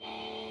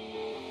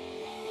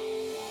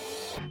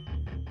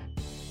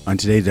On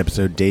today's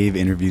episode, Dave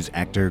interviews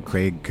actor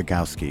Craig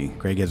Cackowski.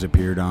 Craig has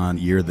appeared on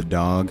Year of the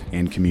Dog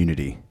and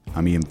Community.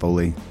 I'm Ian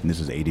Foley, and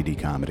this is ADD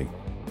Comedy.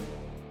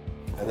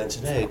 And then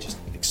today it just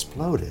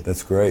exploded.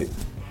 That's great.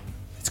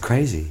 It's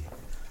crazy.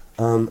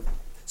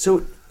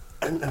 So,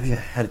 I don't know if you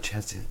had a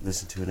chance to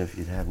listen to it. If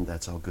you haven't,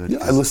 that's all good. Yeah,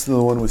 I listened to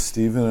the one with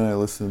Steven and I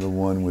listened to the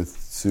one with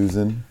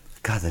Susan.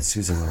 God, that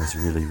Susan one was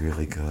really,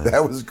 really good.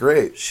 That was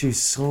great. She's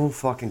so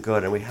fucking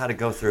good. And we had to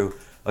go through,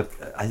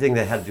 I think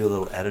they had to do a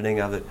little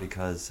editing of it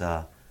because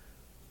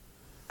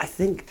I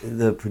think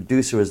the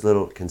producer was a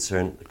little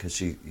concerned because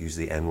she used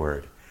the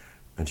N-word.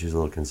 And she was a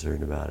little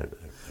concerned about it.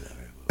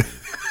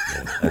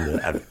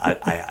 And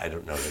I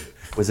don't know.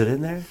 Was it in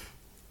there?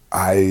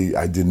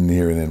 I didn't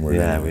hear an N-word.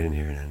 Yeah, anyway. we didn't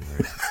hear an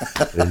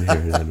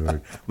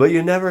N-word. But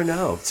you never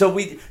know. So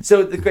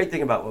the great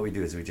thing about what we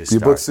do is we just You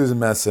start. book Susan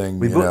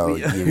Messing, You're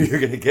going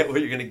to get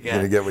what you're going to get. You're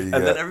going to get what you get.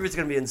 And then everybody's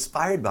going to be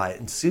inspired by it.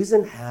 And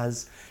Susan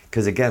has,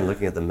 because again,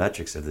 looking at the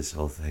metrics of this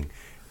whole thing,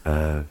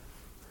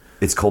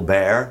 it's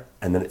Colbert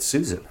and then it's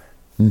Susan.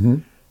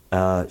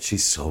 Mm-hmm.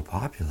 She's so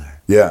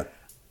popular. Yeah.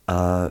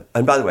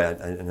 And by the way, I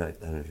don't know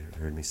if you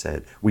heard me say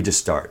it, we just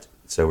start.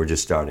 So we're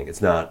just starting.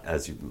 It's not,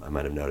 as I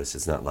might have noticed,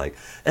 it's not like,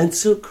 and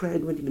so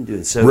Craig, what have you been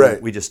doing? So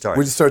right. we just start.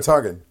 We just start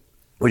talking.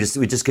 We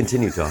just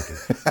continue talking.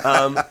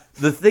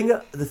 The thing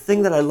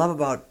that I love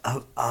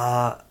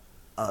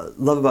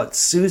about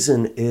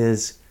Susan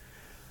is,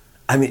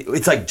 I mean,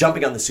 it's like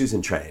jumping on the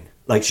Susan train.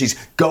 Like she's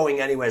going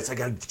anywhere. It's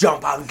like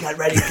jump on, get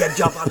ready,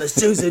 jump on the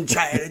Susan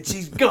train, and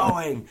she's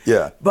going.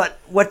 Yeah. But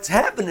what's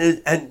happened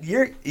is, and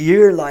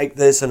you're like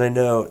this, and I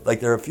know,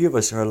 like there are a few of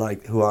us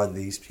who are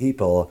these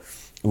people.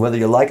 Whether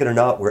you like it or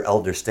not, we're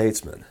elder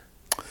statesmen.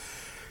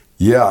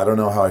 Yeah, I don't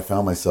know how I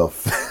found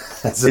myself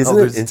as an Isn't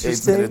elder it interesting?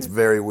 statesman. It's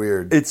very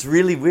weird. It's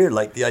really weird,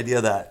 like the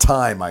idea that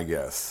Time, I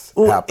guess,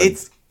 well,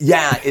 happens.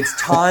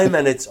 it's time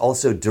and it's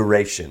also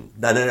duration.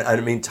 And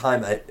I mean,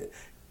 time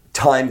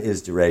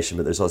is duration,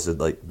 but there's also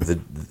like the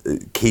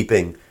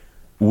keeping.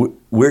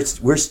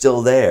 We're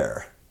still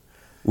there.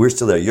 We're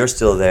still there. You're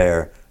still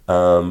there.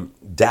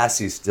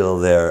 Dassey's still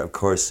there. Of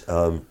course.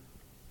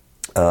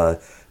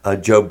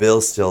 Joe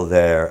Bill's still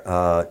there,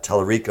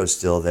 Tallarico's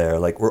still there,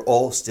 like we're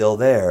all still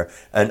there.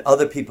 And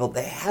other people,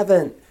 they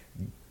haven't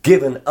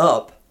given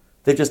up,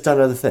 they've just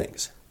done other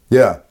things.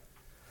 Yeah.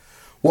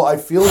 Well, I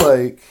feel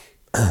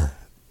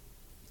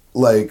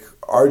like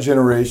our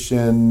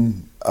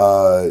generation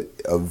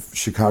of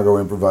Chicago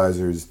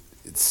improvisers,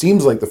 it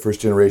seems like the first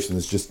generation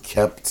has just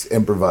kept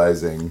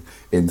improvising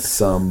in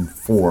some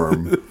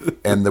form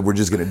and that we're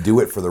just going to do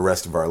it for the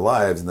rest of our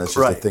lives, and that's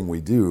just Right. a thing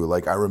we do.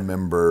 Like I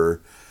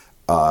remember...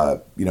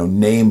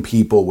 name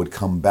people would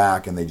come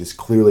back and they just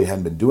clearly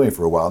hadn't been doing it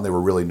for a while and they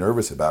were really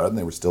nervous about it and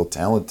they were still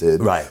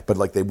talented, right. but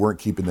like they weren't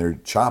keeping their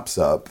chops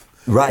up.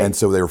 Right. And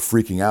so they were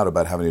freaking out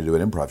about having to do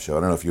an improv show. I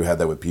don't know if you had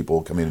that with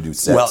people coming to do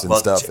sets and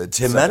stuff.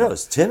 Tim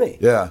Meadows, Timmy.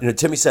 Yeah.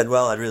 Timmy said,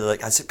 well, I'd really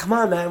like, I said, come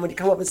on, man, when you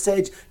come up on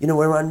stage,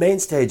 we're on main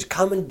stage,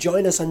 come and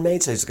join us on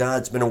main stage. God,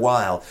 it's been a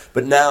while.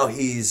 But now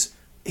he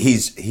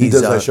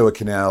does that show at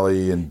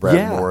Canale and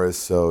Brad Morris,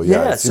 so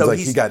it seems like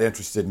he got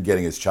interested in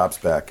getting his chops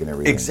back and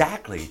everything.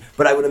 Exactly,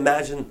 but I would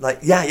imagine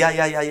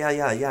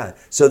yeah.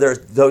 So there are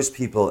those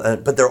people,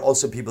 but there are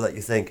also people that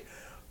you think,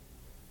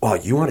 "Wow,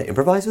 you want to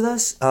improvise with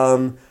us?"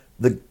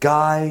 The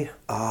guy,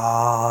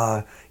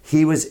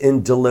 he was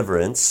in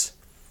Deliverance.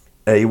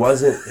 He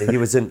wasn't. He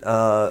was in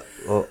Burt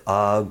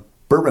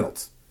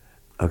Reynolds.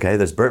 Okay,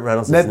 there's Burt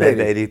Reynolds, Ned Ned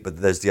Beatty. Beatty, but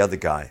there's the other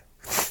guy,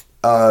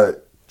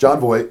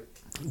 John Voight.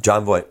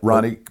 John Voight,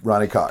 Ronnie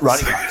Cox.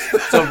 Ronnie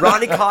Cox. So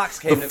Ronnie Cox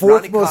came. The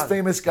fourth Ronnie most Cox.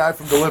 famous guy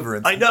from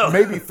Deliverance. I know.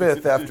 Maybe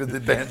fifth after the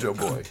Banjo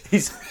Boy.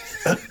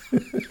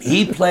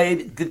 He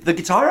played the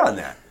guitar on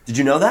that. Did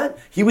you know that?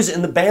 He was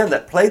in the band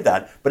that played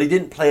that, but he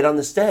didn't play it on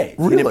the stage.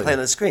 Really? He didn't play it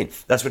on the screen.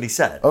 That's what he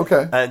said.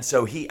 Okay. And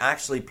so he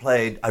actually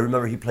played, I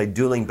remember he played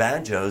dueling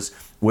banjos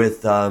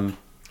with,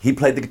 he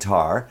played the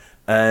guitar,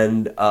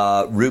 and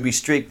Ruby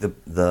Streak, the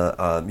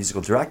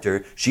musical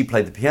director, she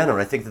played the piano.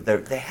 And I think that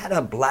they had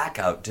a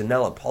blackout.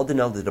 Paul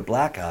Donnell did a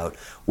blackout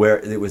where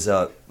it was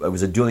a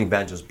dueling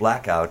banjos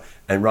blackout,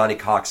 and Ronnie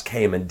Cox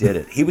came and did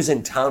it. He was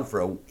in town for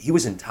a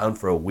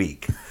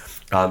week.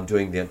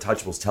 Doing the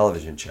Untouchables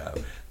television show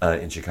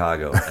in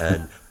Chicago,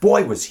 and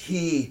boy was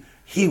he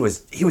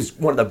was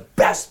one of the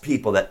best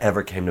people that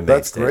ever came to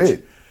main stage. That's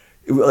great.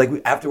 Like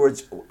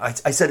afterwards,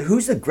 I said,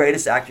 "Who's the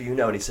greatest actor you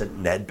know?" And he said,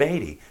 "Ned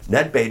Beatty."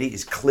 Ned Beatty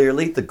is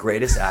clearly the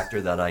greatest actor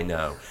that I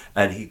know,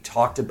 and he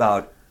talked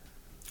about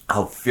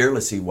how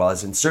fearless he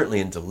was, and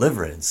certainly in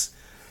Deliverance,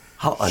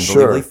 how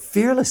unbelievably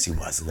fearless he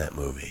was in that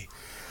movie.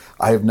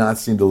 I have not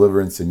seen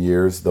Deliverance in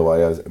years, though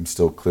I am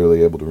still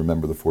clearly able to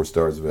remember the 4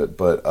 stars of it.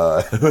 But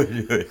But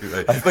you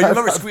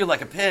remember Squeal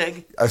Like a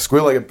Pig? I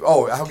squeal like a...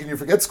 Oh, how can you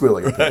forget Squeal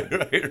Like a Pig?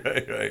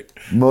 Right.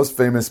 Most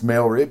famous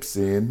male rape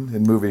scene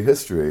in movie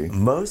history.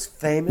 Most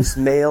famous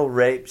male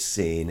rape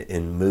scene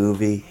in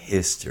movie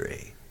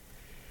history.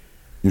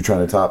 You're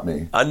trying to top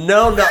me. No. I'm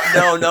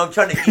not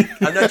trying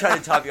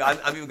to top you.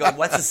 I'm even going,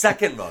 what's the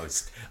second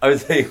most? I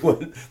was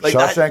thinking, like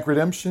Shawshank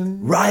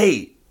Redemption?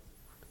 Right.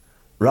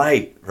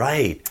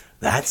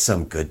 That's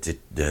some good.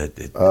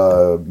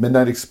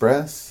 Midnight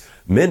Express.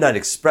 Midnight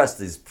Express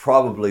is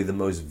probably the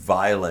most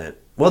violent.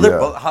 Well, they're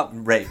Yeah. both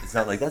rape. It's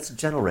not like that's a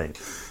gentle rape.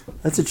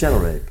 That's a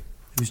gentle rape.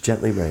 He was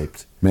gently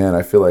raped. Man,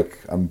 I feel like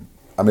I'm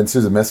in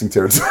Susan Messing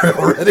territory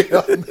already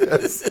on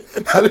this.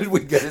 How did we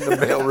get into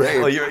male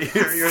rape? Well, you're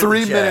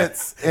 3 in the chair.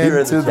 minutes You're in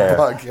into the chair.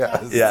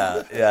 podcast.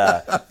 Yeah.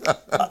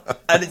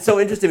 And it's so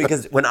interesting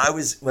because when I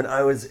was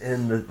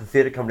in the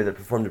theater company that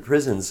performed in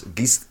prisons,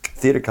 Geese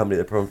Theater Company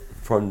that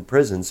performed in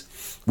prisons,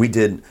 we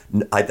did.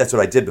 That's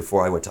what I did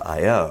before I went to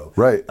IO.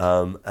 Right.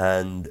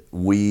 And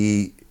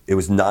it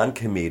was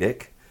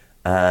non-comedic,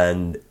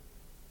 and it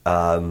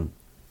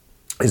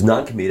was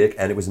non-comedic,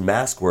 and it was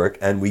mask work,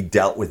 and we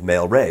dealt with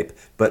male rape,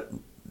 but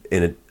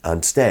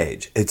on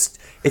stage. It's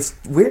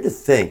weird to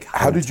think.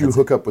 How did you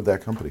hook up with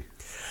that company?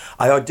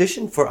 I had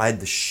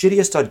the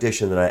shittiest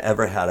audition that I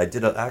ever had. I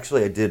did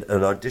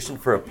an audition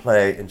for a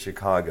play in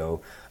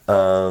Chicago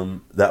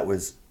that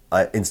was,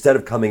 instead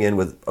of coming in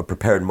with a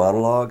prepared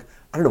monologue,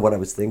 I don't know what I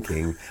was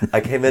thinking.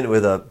 I came in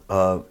with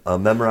a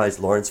memorized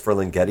Lawrence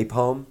Ferlinghetti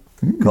poem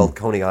called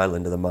Coney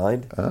Island of the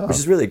Mind, which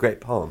is really a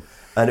great poem.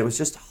 And it was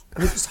just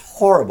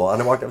horrible.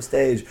 And I walked up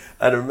stage,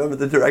 and I remember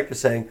the director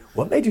saying,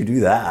 "What made you do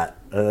that?"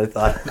 And I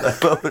thought, at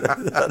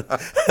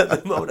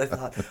the moment, I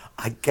thought,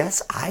 I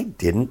guess I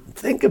didn't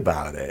think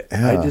about it.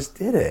 Yeah. I just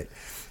did it.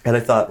 And I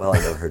thought, well, I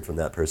never heard from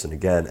that person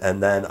again.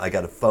 And then I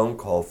got a phone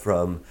call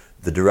from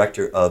the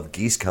director of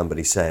Geese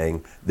Company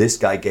saying, "This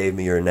guy gave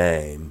me your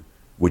name.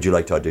 Would you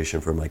like to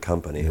audition for my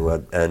company?"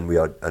 And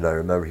I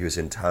remember he was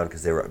in town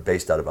because they were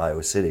based out of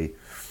Iowa City,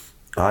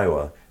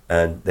 Iowa,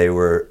 and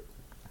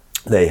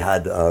they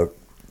had a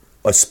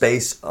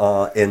space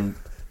in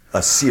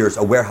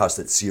a warehouse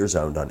that Sears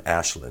owned on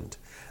Ashland,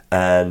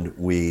 and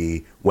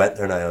we went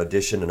there and I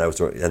auditioned,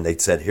 and they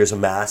said, "Here's a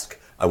mask.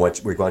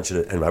 We want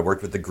you to," and I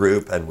worked with the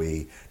group, and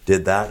we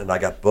did that, and I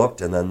got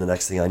booked, and then the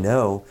next thing I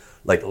know,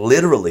 like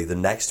literally the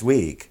next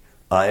week,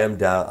 I'm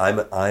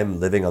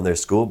living on their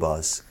school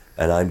bus,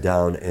 and I'm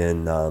down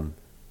in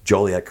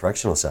Joliet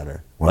Correctional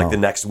Center, Wow. like the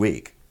next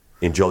week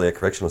in Joliet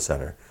Correctional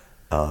Center.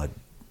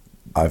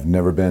 I've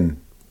never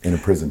been in a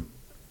prison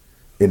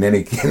in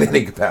any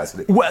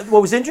capacity What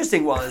was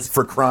interesting was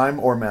for crime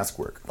or mask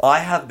work. I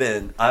have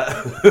been,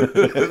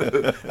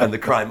 and the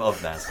crime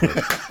of mask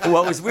work.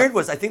 What was weird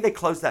was I think they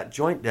closed that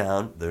joint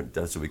down.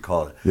 That's what we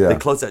call it. Yeah. They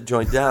closed that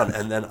joint down,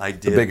 and then I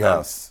did The big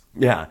house.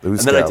 Yeah, It was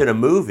and then I Scout. did a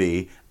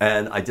movie,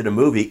 and I did a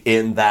movie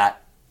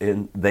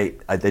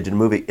they did a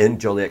movie in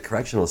Joliet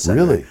Correctional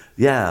Center. Really?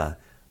 Yeah.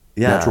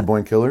 Natural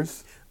Born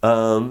Killers.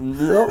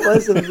 No, it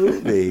was a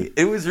movie.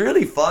 It was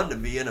really fun to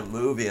be in a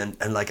movie, and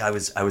like I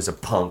was a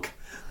punk,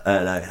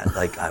 and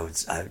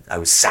I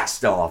was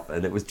sassed off,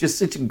 and it was just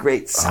such a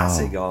great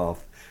sassing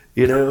off,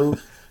 you know.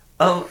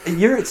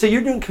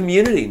 You're doing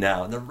Community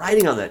now, and the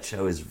writing on that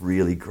show is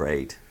really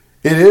great.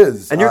 It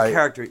is. And your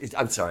character is,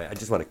 I'm sorry, I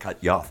just want to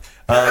cut you off.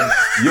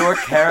 Your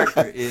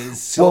character is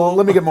so. Well,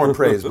 let me get more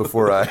praise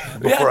before I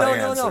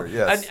answer. No.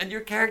 Yes. And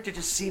your character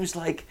just seems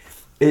like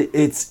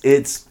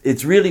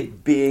it's really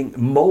being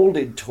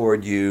molded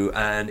toward you,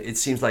 and it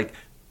seems like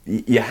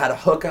you had a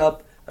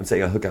hookup. I'm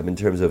saying a hookup in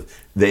terms of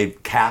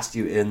they've cast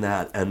you in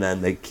that, and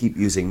then they keep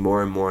using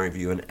more and more of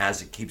you, and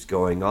as it keeps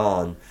going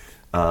on,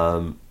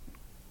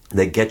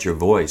 they get your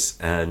voice,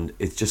 and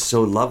it's just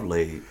so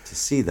lovely to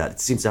see that. It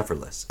seems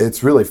effortless.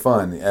 It's really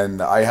fun,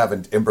 and I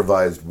haven't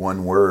improvised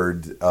one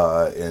word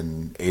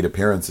in 8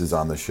 appearances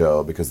on the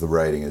show because the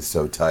writing is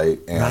so tight,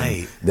 and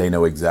Right. they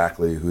know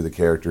exactly who the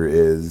character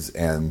is,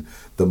 and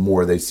the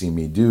more they see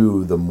me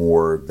do, the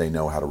more they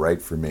know how to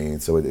write for me.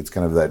 So it's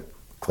kind of that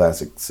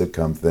classic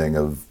sitcom thing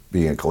of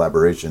being a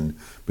collaboration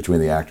between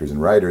the actors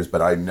and writers, but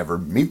I never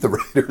meet the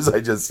writers. I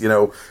just,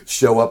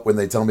 show up when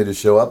they tell me to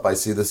show up. I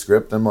see the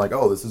script, and I'm like,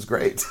 oh, this is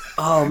great.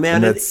 Oh man,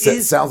 And it that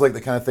is. sounds like the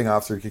kind of thing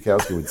Officer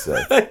Kikowski would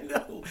say. I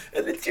know,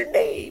 and it's your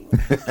name,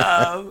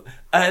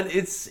 and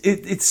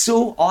it's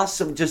so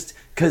awesome just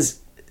because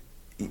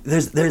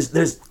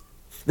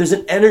there's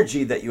an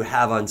energy that you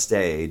have on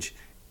stage,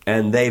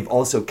 and they've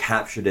also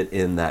captured it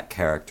in that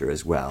character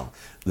as well.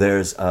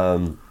 There's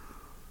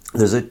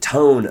a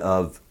tone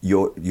of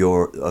your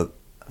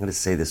I'm going to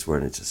say this word,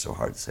 and it's just so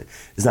hard to say.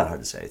 It's not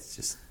hard to say. It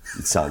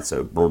sounds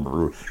so.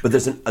 But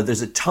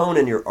there's a tone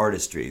in your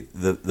artistry.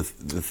 The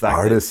fact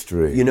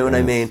Artistry, that, you know what I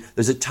yes. mean.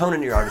 There's a tone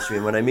in your artistry,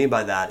 and what I mean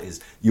by that is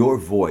your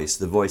voice,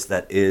 the voice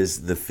that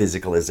is the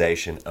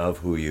physicalization of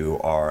who you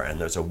are, and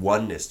there's a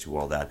oneness to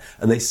all that.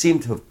 And they seem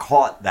to have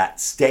caught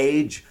that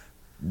stage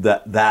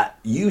that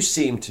you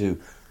seem to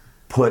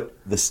put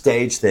the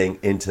stage thing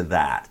into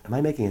that. Am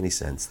I making any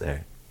sense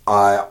there?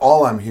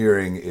 All I'm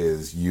hearing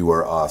is you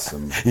are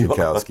awesome,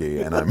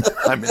 Kikowski, and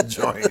I'm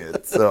enjoying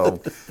it.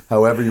 So,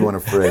 however you want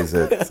to phrase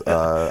it,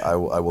 I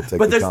will take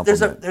the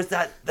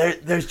compliment.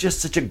 There's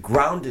just such a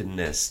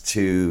groundedness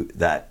to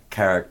that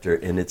character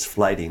in its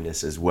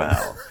flightiness as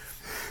well.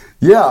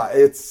 Yeah,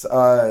 it's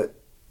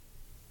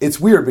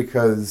weird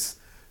because,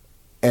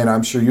 and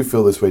I'm sure you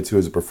feel this way too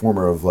as a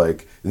performer, of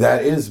like,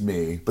 that is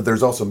me, but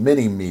there's also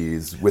many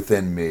me's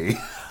within me.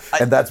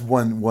 and that's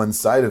one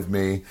side of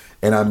me.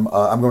 And I'm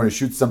going to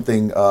shoot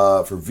something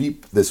for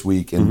Veep this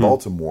week in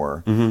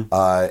Baltimore,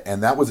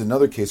 and that was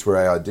another case where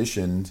I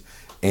auditioned,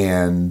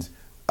 and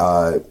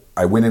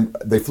I went in.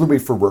 They flew me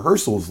for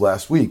rehearsals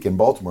last week in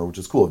Baltimore, which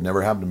is cool. It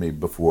never happened to me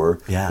before.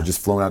 Yeah. I'd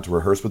just flown out to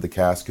rehearse with the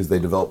cast because they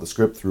developed the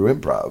script through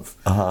improv.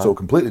 So a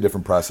completely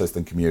different process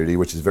than Community,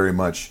 which is very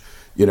much,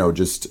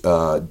 just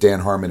Dan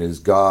Harmon is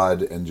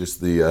God, and just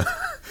the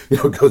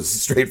goes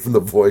straight from the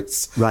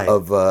voice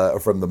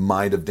of from the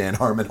mind of Dan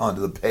Harmon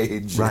onto the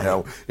page,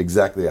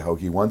 exactly how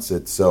he wants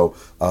it. So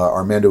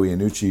Armando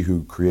Iannucci,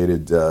 who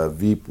created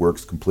Veep,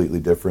 works completely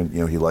different.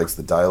 He likes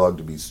the dialogue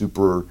to be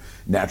super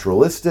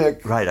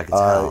naturalistic, right? I can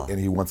tell, and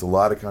he wants a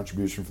lot of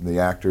contribution from the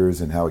actors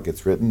and how it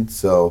gets written.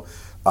 So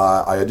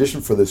I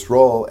auditioned for this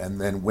role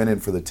and then went in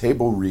for the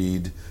table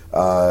read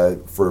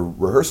for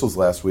rehearsals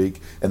last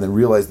week, and then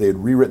realized they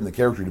had rewritten the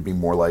character to be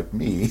more like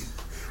me.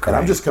 And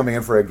I'm just coming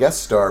in for a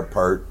guest star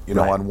part,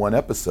 on one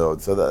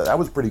episode. So that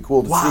was pretty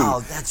cool to see.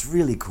 Wow, that's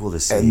really cool to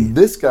see. And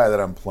this guy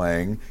that I'm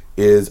playing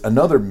is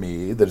another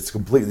me that is a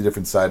completely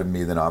different side of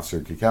me than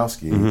Officer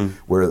Kikowski,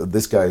 where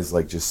this guy is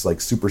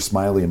just super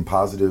smiley and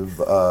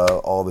positive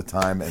all the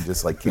time and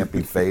just can't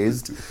be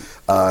fazed.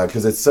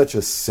 Because it's such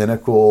a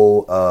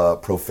cynical,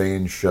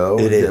 profane show.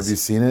 It is. Have you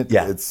seen it?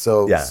 Yeah. It's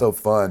so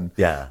fun.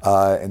 Yeah.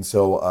 And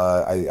so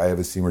I have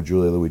a scene where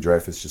Julia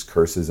Louis-Dreyfus just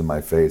curses in my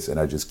face, and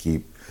I just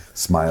keep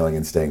smiling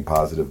and staying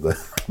positive the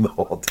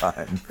whole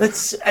time.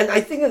 And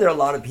I think that there are a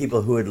lot of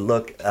people who would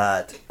look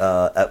at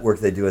work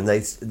they do, and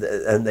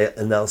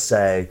they'll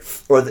say,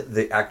 or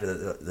the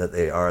actor that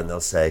they are, and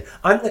they'll say,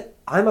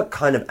 I'm a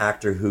kind of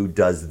actor who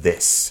does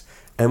this.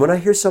 And when I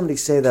hear somebody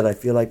say that, I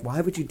feel like,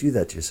 why would you do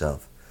that to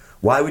yourself?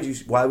 Why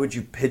would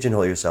you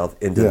pigeonhole yourself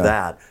into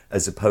that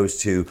as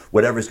opposed to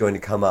whatever's going to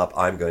come up,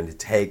 I'm going to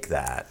take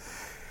that?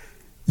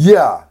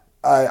 Yeah,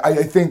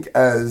 I think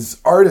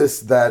as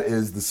artists, that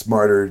is the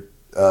smarter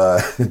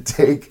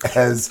take.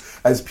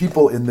 As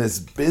people in this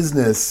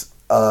business,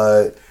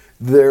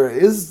 there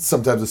is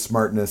sometimes a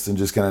smartness in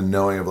just kind of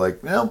knowing of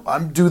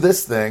I'm do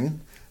this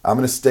thing. I'm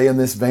going to stay in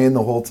this vein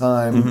the whole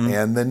time.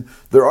 And then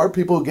there are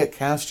people who get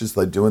cast just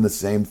doing the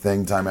same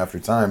thing time after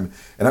time.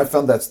 And I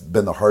found that's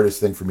been the hardest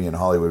thing for me in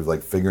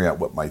Hollywood, figuring out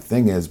what my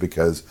thing is,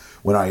 because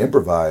when I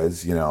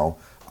improvise,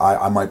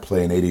 I might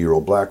play an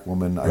 80-year-old black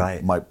woman.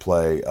 I might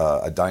play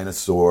a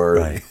dinosaur.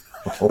 Right.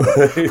 I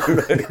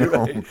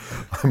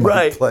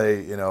might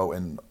play,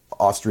 an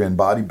Austrian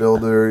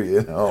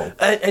bodybuilder,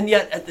 And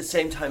yet, at the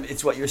same time,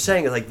 it's what you're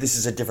saying. This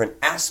is a different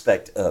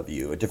aspect of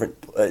you. A different.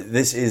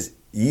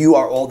 You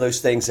are all those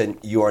things, and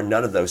you are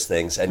none of those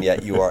things, and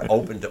yet you are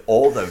open to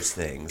all those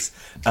things,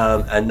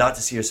 and not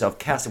to see yourself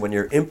cast. And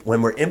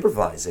when we're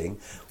improvising,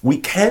 we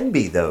can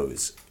be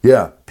those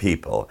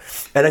people.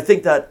 And I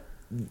think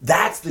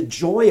that's the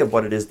joy of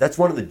what it is. That's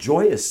one of the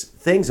joyous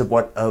things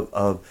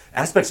of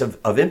aspects of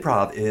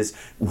improv is,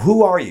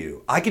 who are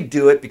you? I could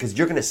do it because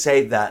you're going to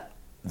say that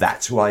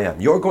that's who I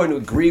am. You're going to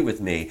agree with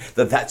me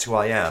that that's who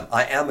I am.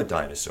 I am a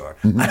dinosaur.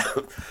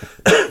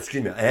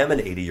 Excuse me. I am an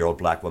 80-year-old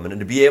black woman, and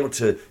to be able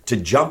to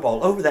jump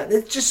all over that,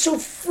 it's just so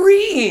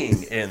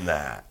freeing in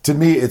that. To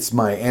me, it's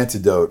my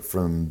antidote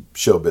from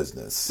show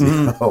business.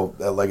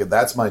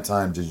 That's my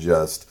time to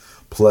just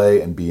play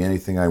and be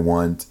anything I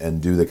want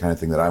and do the kind of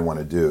thing that I want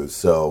to do.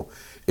 So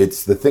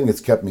it's the thing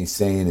that's kept me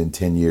sane in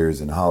 10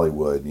 years in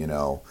Hollywood.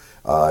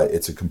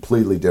 It's a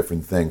completely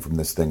different thing from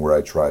this thing where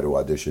I try to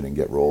audition and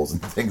get roles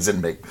and things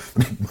and make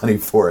money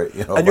for it.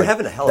 And you're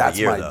having a hell of a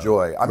year, that's my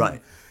joy.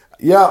 Right.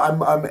 Yeah,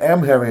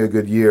 I'm having a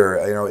good year.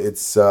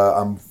 It's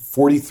I'm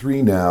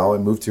 43 now. I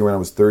moved here when I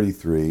was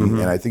 33,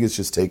 and I think it's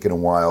just taken a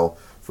while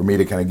for me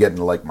to kind of get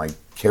into my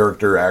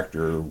character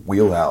actor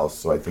wheelhouse.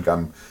 So I think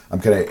I'm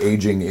kind of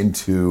aging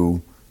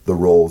into the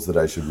roles that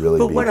I should really be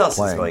playing. But what else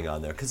is going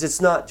on there? Because it's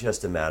not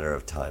just a matter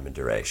of time and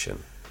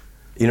duration.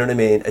 You know what I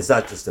mean? It's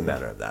not just a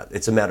matter of that.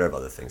 It's a matter of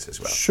other things as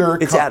well. Sure.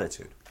 It's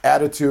attitude.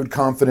 Attitude,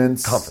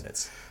 confidence.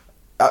 Confidence.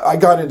 I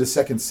got into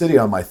Second City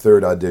on my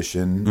third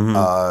audition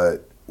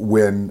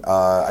when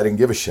I didn't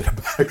give a shit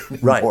about it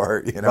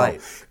anymore.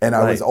 Right. And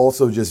I was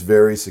also just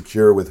very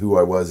secure with who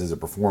I was as a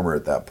performer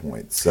at that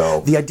point. So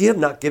the idea of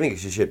not giving a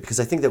shit, because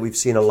I think that we've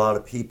seen a lot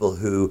of people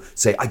who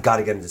say, I got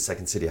to get into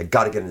Second City. I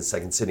got to get into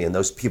Second City. And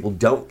those people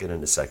don't get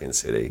into Second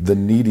City. The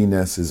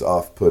neediness is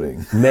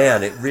off-putting.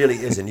 Man, it really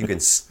is. And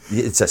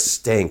it's a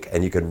stink,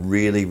 and you can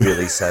really,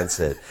 really sense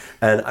it.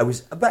 But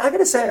I got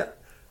to say,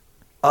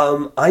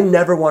 I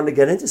never wanted to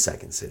get into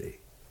Second City.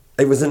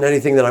 It wasn't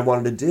anything that I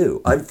wanted to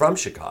do. I'm from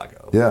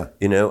Chicago. Yeah.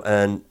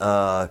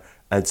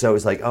 And so it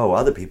was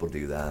other people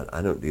do that.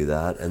 I don't do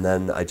that. And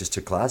then I just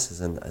took classes,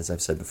 and as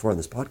I've said before on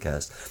this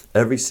podcast,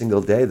 every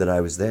single day that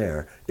I was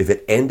there, if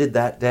it ended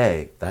that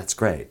day, that's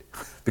great.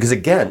 Because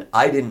again,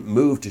 I didn't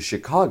move to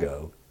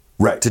Chicago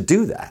to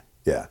do that.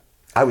 Yeah.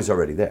 I was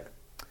already there.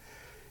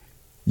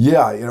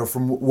 Yeah,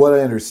 from what I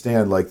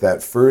understand,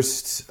 that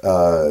first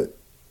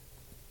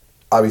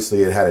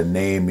obviously it had a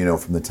name,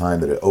 from the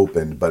time that it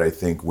opened. But I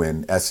think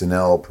when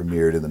SNL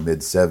premiered in the mid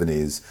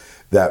 '70s,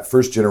 that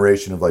first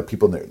generation of like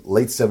people in the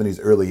late '70s,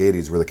 early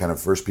 '80s were the kind of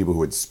first people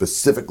who had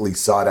specifically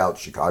sought out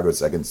Chicago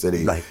Second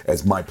City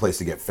as my place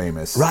to get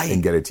famous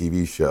and get a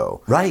TV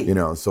show. Right.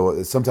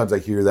 So sometimes I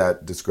hear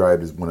that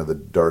described as one of the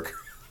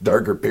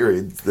darker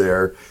periods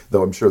there,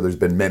 though I'm sure there's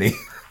been many.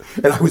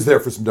 And I was there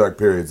for some dark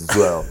periods as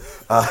well.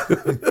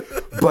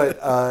 But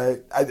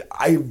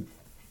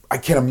I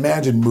can't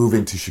imagine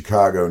moving to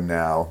Chicago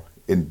now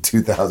in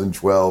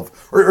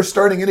 2012 or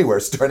starting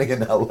anywhere, starting in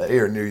LA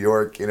or New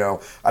York.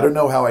 I don't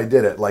know how I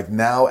did it. Like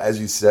now,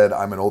 as you said,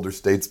 I'm an older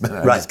statesman.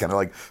 And I just kind of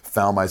like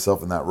found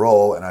myself in that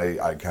role, and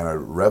I kind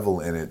of revel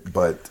in it.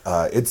 But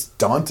it's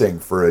daunting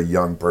for a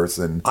young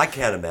person. I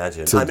can't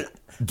imagine.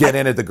 Get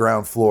in at the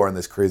ground floor in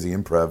this crazy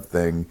improv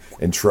thing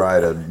and try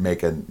to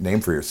make a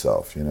name for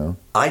yourself,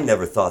 I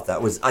never thought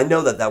that was... I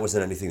know that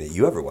wasn't anything that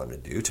you ever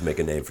wanted to do, to make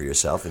a name for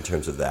yourself in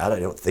terms of that. I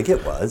don't think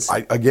it was.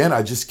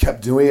 I just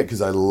kept doing it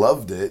because I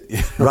loved it.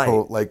 Right.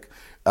 Like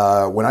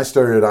when I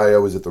started at I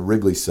was at the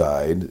Wrigley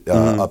side,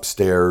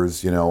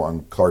 upstairs,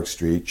 on Clark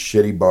Street,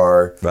 shitty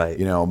bar. Right.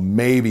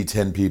 Maybe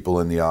 10 people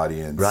in the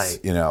audience. Right.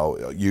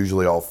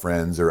 Usually all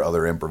friends or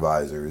other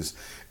improvisers.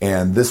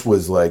 And this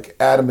was like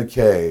Adam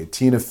McKay,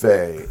 Tina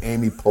Fey,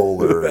 Amy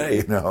Poehler,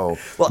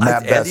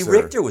 Matt Besser. Andy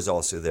Richter was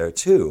also there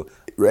too.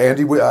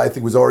 Andy, I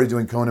think, was already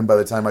doing Conan by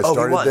the time I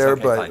started there.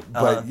 Okay,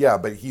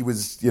 but he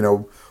was,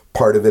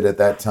 part of it at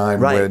that time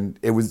when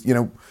it was,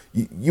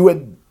 you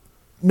had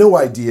no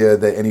idea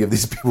that any of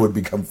these people would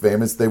become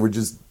famous. They were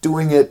just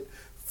doing it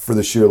for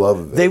the sheer love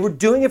of it. They were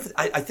doing it.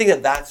 I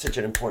think that's such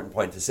an important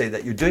point to say,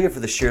 that you're doing it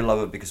for the sheer love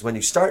of it, because when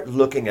you start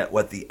looking at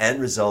what the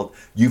end result,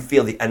 you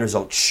feel the end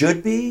result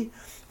should be,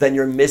 then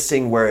you're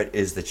missing where it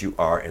is that you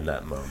are in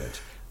that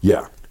moment.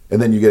 Yeah.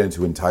 And then you get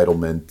into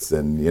entitlements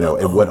and,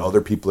 and what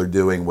other people are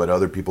doing, what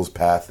other people's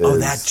path is. Oh,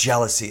 that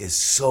jealousy is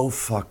so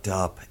fucked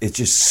up. It's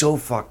just so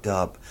fucked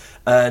up.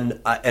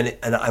 And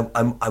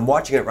I'm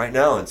watching it right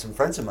now, and some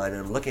friends of mine,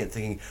 and I'm looking at it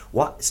thinking,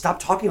 what? Stop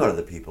talking about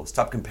other people.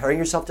 Stop comparing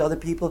yourself to other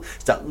people.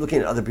 Stop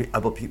looking at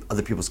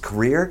other people's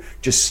career.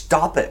 Just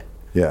stop it.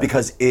 Yeah.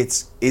 Because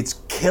it's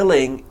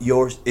killing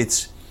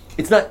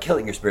it's not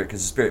killing your spirit,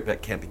 because the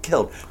spirit can't be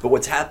killed. But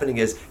what's happening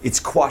is it's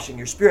quashing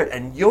your spirit,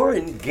 and you're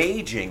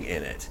engaging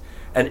in it.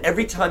 And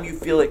every time you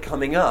feel it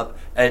coming up,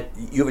 and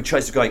you have a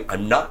choice of going,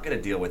 I'm not going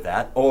to deal with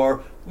that,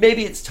 or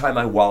maybe it's time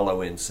I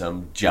wallow in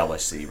some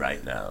jealousy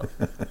right now.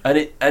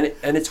 and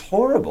it's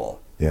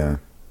horrible. Yeah.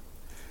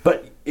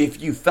 But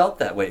if you felt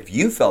that way,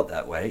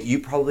 you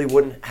probably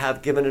wouldn't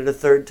have given it a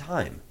third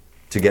time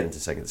to get into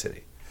Second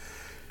City.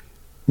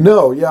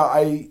 No, yeah,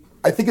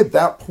 I think at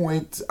that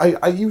point,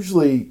 I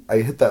usually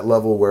hit that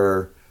level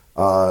where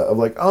of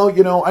like,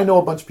 I know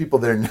a bunch of people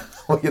there now.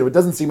 It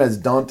doesn't seem as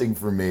daunting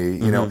for me.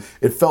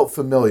 It felt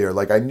familiar.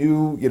 Like I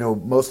knew,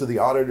 most of the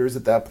auditors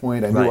at that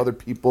point. I knew other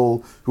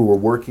people who were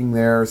working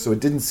there, so it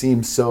didn't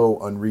seem so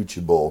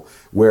unreachable.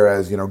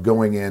 Whereas,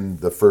 going in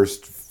the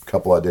first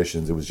couple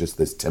auditions, it was just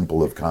this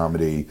temple of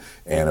comedy,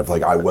 and of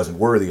like I wasn't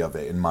worthy of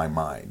it in my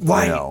mind.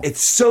 Right.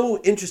 It's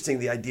so interesting,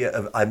 the idea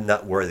of I'm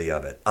not worthy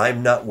of it.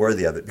 I'm not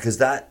worthy of it, because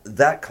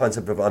that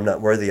concept of I'm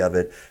not worthy of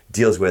it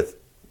deals with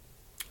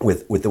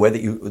the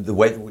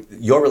way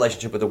your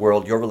relationship with the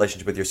world, your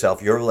relationship with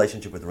yourself, your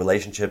relationship with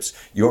relationships,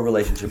 your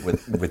relationship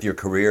with your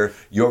career,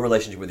 your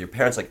relationship with your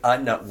parents. Like,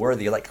 I'm not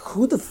worthy. Like,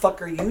 who the fuck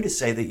are you to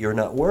say that you're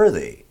not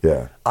worthy?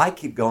 Yeah. I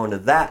keep going to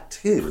that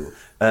too,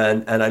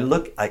 and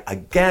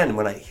again,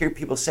 when I hear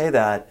people say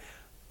that,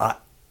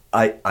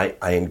 I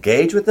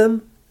engage with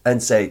them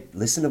and say,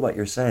 listen to what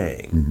you're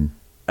saying,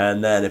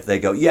 and then if they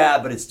go, yeah,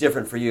 but it's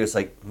different for you, it's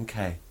like,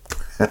 okay.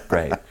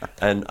 Great.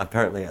 And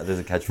apparently there's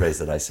a catchphrase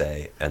that I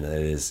say, and it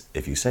is,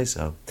 if you say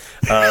so.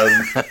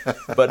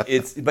 But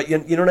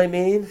you know what I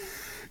mean?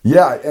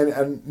 Yeah,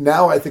 and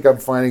now I think I'm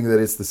finding that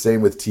it's the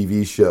same with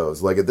TV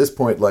shows. Like at this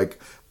point,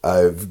 like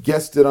I've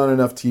guested on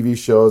enough TV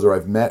shows, or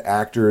I've met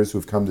actors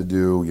who've come to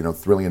do,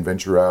 Thrilling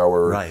Adventure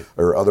Hour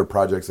or other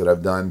projects that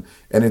I've done,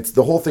 and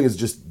the whole thing is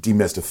just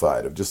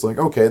demystified of just like,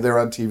 okay, they're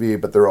on TV,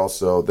 but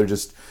they're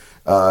just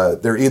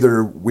they're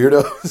either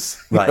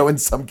weirdos, in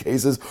some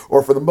cases,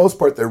 or for the most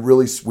part, they're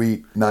really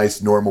sweet,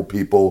 nice, normal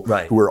people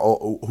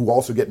who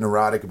also get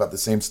neurotic about the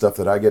same stuff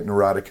that I get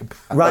neurotic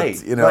about.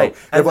 Right. And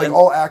like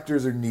all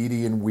actors are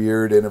needy and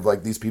weird, and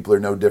like these people are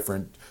no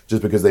different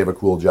just because they have a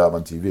cool job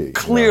on TV.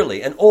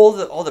 Clearly, and all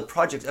the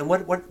projects. And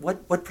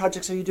what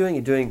projects are you doing?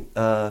 You're doing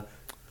I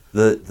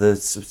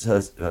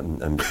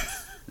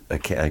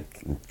can't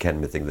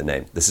even think of the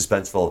name. The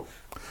suspenseful.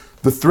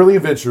 The Thrilling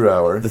Adventure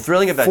Hour. The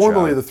Thrilling Adventure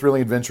Formerly Hour. The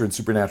Thrilling Adventure and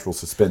Supernatural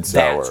Suspense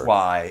Hour. That's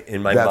why,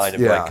 in my mind,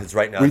 I'm going, because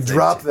right now... We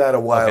dropped that a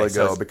while ago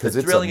so because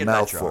it's Thrilling a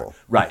Adventure mouthful. Hour.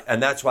 Right,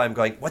 and that's why I'm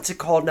going, what's it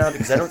called now?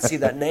 Because I don't see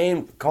that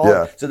name called.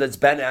 Yeah. So that's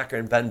Ben Acker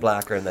and Ben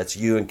Blacker, and that's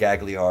you and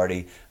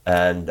Gagliardi,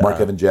 and... Mark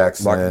Evan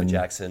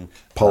Jackson.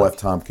 Paul F.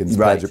 Tompkins,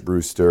 Paget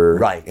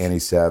Brewster, Annie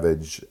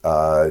Savage.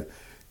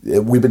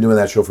 We've been doing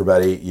that show for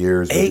about 8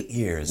 years. 8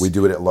 years. We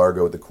do it at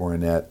Largo at the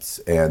Coronets,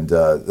 and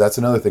that's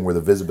another thing where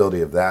the visibility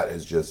of that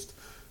is just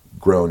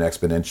grown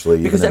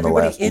exponentially because even in the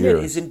everybody last in year.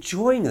 it is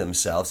enjoying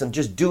themselves and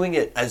just doing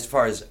it as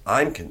far as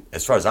I've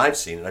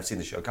seen, and I've seen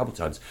the show a couple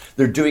times.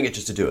 They're doing it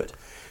just to do it.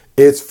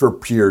 It's for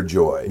pure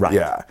joy. Right.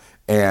 Yeah.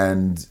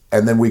 And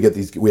then we get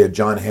these. We had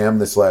John Hamm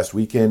this last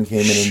weekend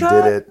came in and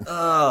did it.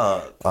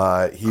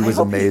 He was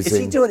amazing. Is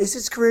he doing? Is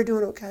his career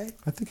doing okay?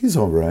 I think he's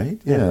all right.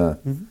 Yeah.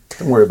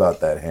 Don't worry about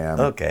that, Hamm.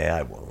 Okay,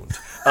 I won't.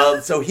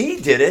 So he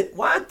did it.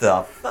 What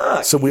the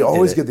fuck? So we He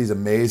always did get it. these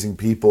amazing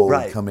people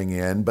Right. coming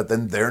in, but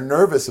then they're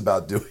nervous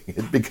about doing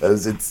it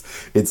because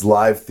it's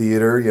live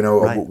theater. You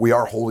know, Right. we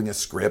are holding a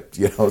script.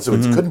 You know, so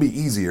it couldn't be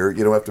easier.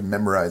 You don't have to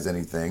memorize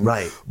anything.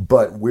 Right.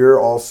 But we're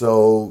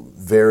also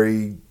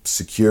very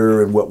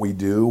secure in what we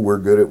do. We're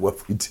good at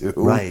what we do.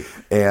 Right.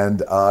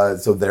 And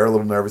so they're a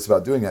little nervous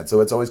about doing that.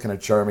 So it's always kind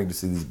of charming to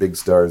see these big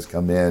stars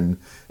come in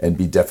and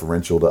be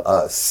deferential to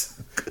us.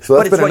 So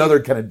that's it's been what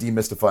another kind of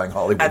demystifying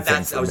Hollywood And thing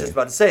that's, for I was me. just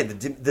about to say,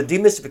 the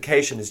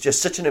demystification is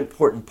just such an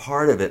important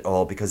part of it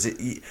all, because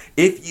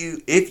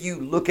if you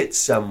look at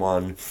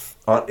someone,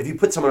 if you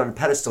put someone on a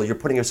pedestal, you're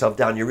putting yourself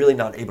down. You're really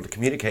not able to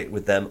communicate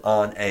with them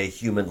on a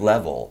human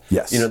level.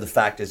 Yes. You know, the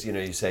fact is, you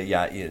know, you say,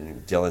 yeah,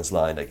 Dylan's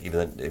line, like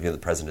even the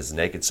president is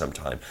naked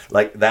sometime,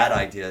 like that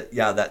idea.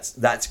 Yeah,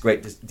 that's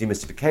great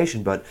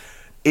demystification, but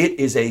it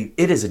is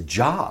a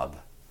job.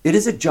 It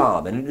is a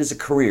job, and it is a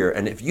career.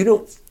 And if you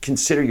don't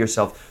consider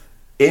yourself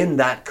in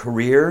that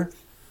career,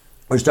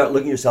 or start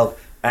looking at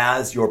yourself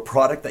as your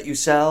product that you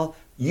sell,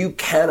 you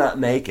cannot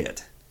make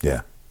it.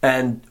 Yeah.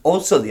 And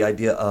also the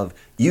idea of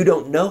you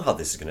don't know how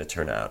this is going to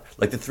turn out.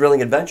 Like the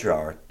Thrilling Adventure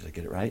Hour. Did I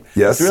get it right?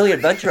 Yes. The Thrilling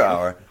Adventure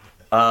Hour.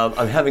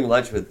 I'm having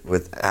lunch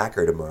with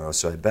Acker tomorrow,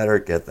 so I better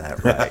get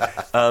that right.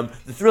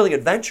 The Thrilling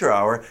Adventure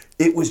Hour,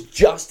 it was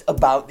just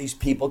about these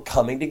people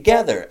coming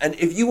together. And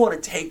if you want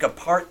to take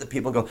apart the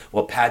people and go,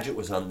 well, Padgett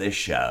was on this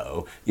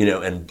show, you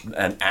know,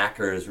 and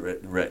Acker's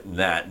written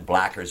that, and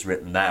Blacker's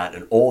written that,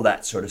 and all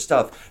that sort of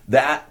stuff,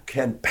 that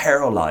can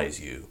paralyze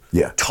you.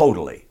 Yeah.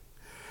 Totally.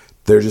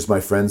 They're just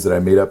my friends that I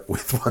meet up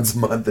with once a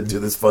month and do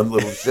this fun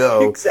little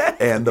show.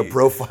 Exactly. And the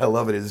profile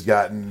of it has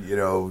gotten, you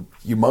know,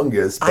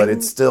 humongous, but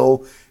it's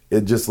still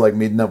just like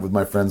meeting up with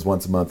my friends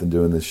once a month and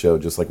doing this show,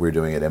 just like we were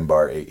doing at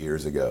M-Bar 8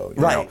 years ago.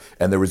 You Right. know?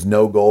 And there was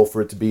no goal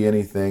for it to be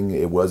anything.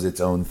 It was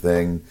its own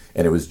thing,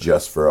 and it was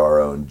just for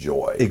our own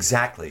joy.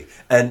 Exactly.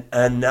 And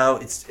now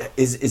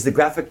is the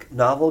graphic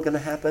novel going to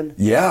happen?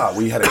 Yeah,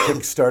 we had a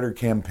Kickstarter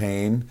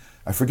campaign.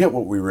 I forget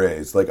what we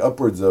raised, like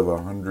upwards of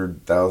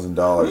 $100,000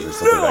 or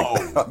something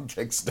like that on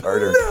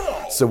Kickstarter.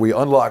 No. So we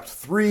unlocked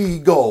 3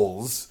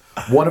 goals,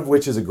 one of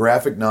which is a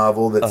graphic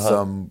novel that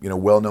some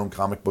well-known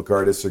comic book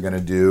artists are going to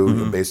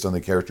do based on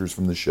the characters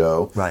from the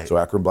show. Right. So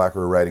Acker and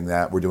Blacker are writing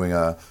that. We're doing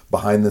a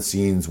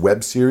behind-the-scenes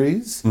web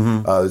series. It's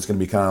going to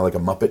be kind of like a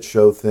Muppet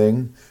Show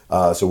thing.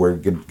 So we're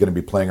going to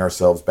be playing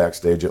ourselves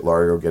backstage at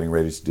Largo, getting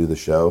ready to do the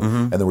show.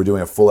 And then we're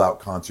doing a full-out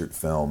concert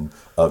film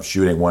of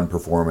shooting one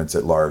performance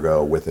at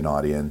Largo with an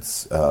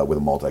audience, with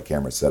a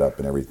multi-camera setup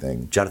and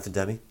everything. Jonathan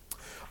Demme?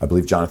 I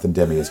believe Jonathan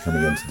Demme is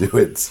coming in to do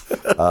it.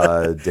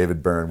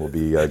 David Byrne will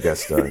be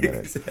guest starring in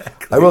it.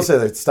 Exactly. I will say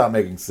that Stop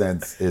Making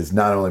Sense is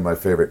not only my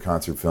favorite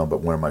concert film,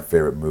 but one of my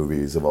favorite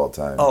movies of all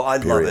time. Oh, I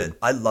love period. it.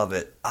 I love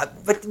it.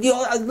 But, you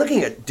know,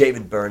 looking at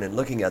David Byrne and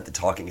looking at the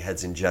Talking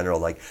Heads in general,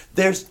 like,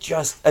 there's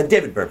just... And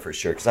David Byrne for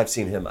sure, because I've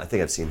seen him, I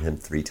think I've seen him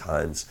 3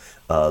 times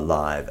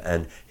live.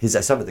 And I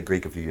saw him at the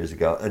Greek a few years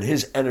ago, and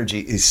his energy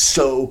is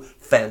so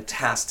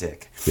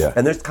fantastic. Yeah.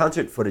 And there's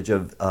concert footage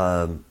of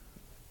them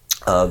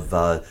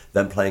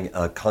playing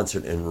a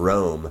concert in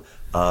Rome.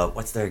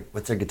 What's their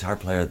guitar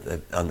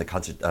player on the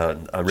concert?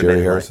 Remain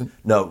in Harrison?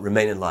 Light. No,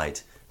 Remain in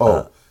Light.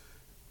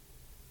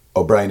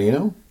 Brian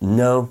Eno?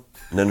 No.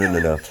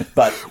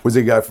 But Was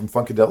he a guy from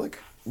Funkadelic?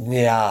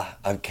 yeah,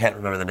 I can't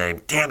remember the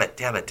name. Damn it.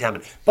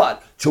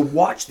 But to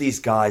watch these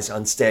guys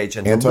on stage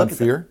and to Anton look at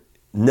Fear?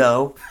 them,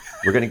 no,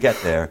 we're gonna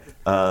get there.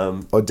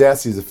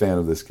 Dassey's a fan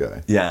of this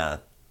guy. Yeah.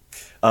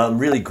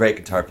 Really great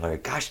guitar player.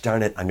 Gosh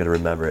darn it, I'm going to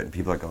remember it. And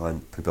people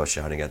are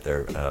shouting at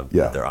their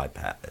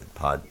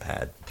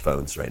iPad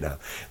phones right now.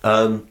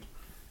 I'm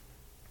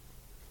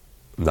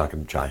not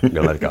going to try. I'm going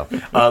to let it go.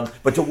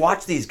 But to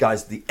watch these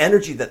guys, the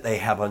energy that they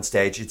have on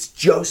stage, it's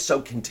just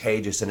so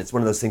contagious. And it's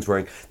one of those things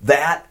where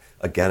that,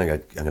 again, I'm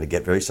going to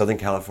get very Southern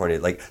California,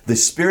 like the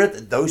spirit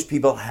that those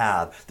people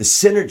have, the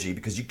synergy,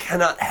 because you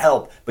cannot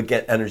help but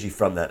get energy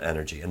from that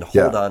energy and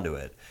hold on to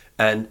it.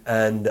 And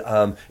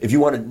if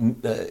you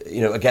want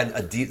to, again,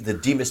 the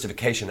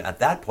demystification at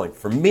that point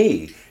for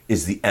me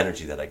is the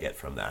energy that I get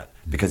from that,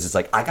 because it's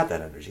like I got that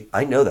energy,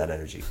 I know that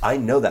energy, I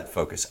know that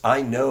focus,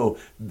 I know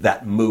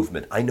that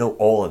movement, I know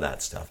all of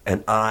that stuff,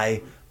 and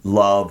I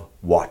love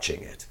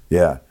watching it.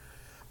 Yeah.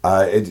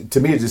 To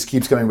me, it just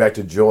keeps coming back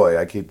to joy.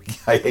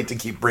 I hate to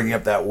keep bringing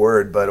up that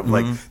word, but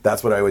like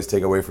that's what I always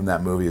take away from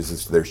that movie is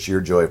just their sheer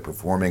joy of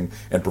performing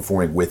and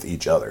performing with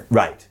each other.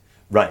 Right.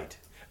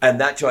 And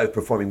that joy of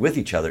performing with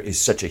each other is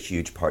such a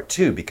huge part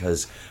too,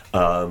 because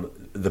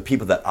the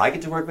people that I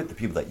get to work with, the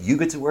people that you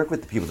get to work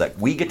with, the people that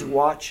we get to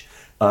watch,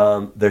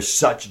 There's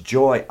such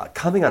joy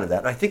coming out of that.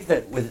 And I think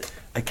that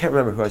I can't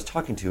remember who I was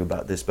talking to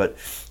about this, but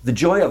the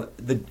joy of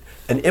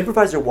an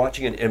improviser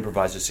watching an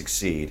improviser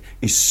succeed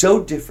is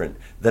so different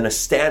than a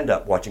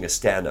stand-up watching a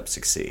stand-up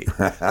succeed.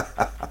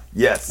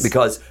 Yes.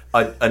 Because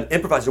an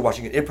improviser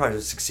watching an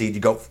improviser succeed,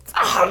 you go,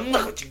 oh,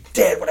 look what you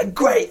did. What a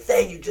great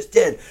thing you just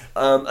did.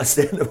 A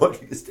stand-up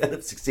watching a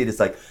stand-up succeed is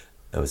like,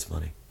 that was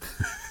funny.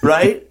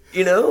 Right?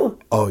 You know?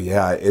 Oh,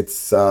 yeah.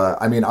 It's,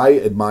 I mean, I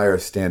admire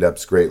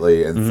stand-ups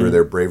greatly, and for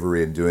their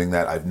bravery in doing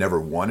that. I've never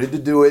wanted to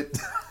do it.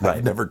 Right.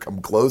 I've never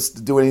come close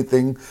to do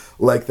anything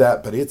like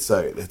that, but it's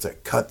a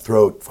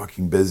cutthroat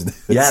fucking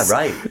business. Yeah,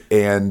 right.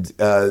 And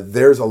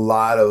there's a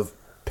lot of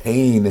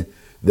pain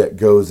that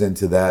goes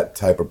into that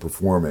type of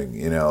performing,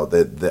 you know,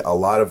 that a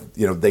lot of,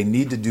 you know, they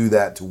need to do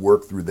that to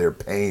work through their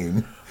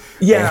pain.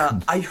 Yeah,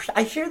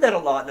 I hear that a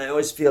lot, and I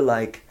always feel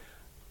like,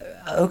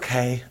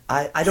 okay,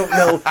 I don't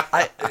know.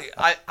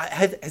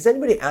 Has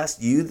anybody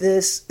asked you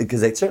this?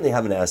 Because they certainly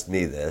haven't asked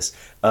me this.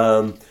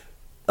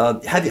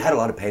 Have you had a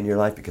lot of pain in your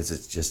life? Because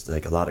it's just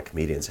like a lot of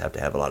comedians have to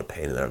have a lot of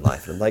pain in their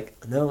life. And I'm like,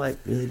 no, I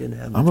really didn't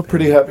have much I'm a pain.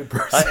 pretty happy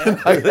person.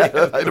 I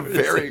had a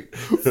very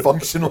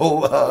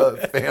functional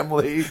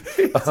family,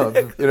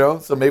 you know,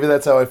 so maybe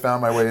that's how I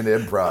found my way into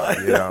improv,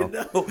 you know.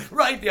 No,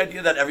 right, the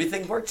idea that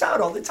everything works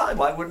out all the time.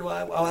 Why wouldn't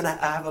I want to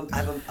have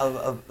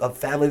a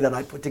family that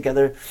I put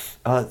together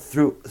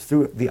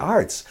through the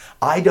arts?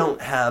 I don't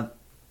have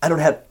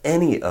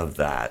any of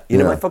that. You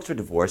know, my folks were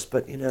divorced,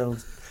 but you know,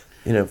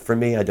 for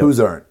me, I don't. Whose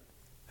aren't?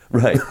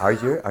 Right. Are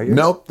you?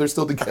 Nope, they're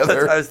still together.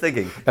 That's what I was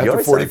thinking. After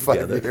Yours 45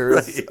 aren't together.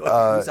 years. Right.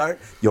 Yours aren't.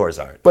 Yours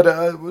aren't. But,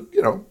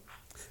 you know,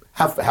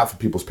 half of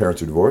people's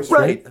parents are divorced,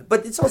 right?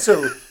 But it's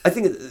also, I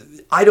think,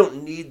 I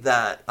don't need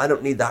that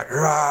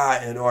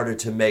in order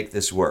to make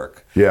this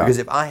work. Yeah. Because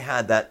if I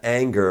had that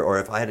anger, or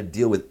if I had to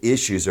deal with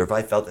issues, or if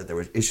I felt that there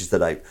were issues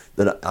that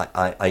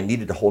I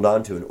needed to hold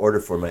on to in order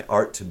for my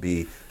art to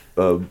be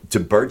to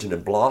burgeon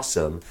and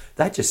blossom,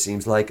 that just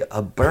seems like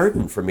a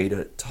burden for me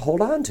to hold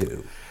on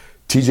to.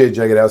 T.J.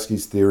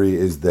 Jagodowski's theory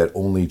is that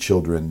only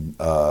children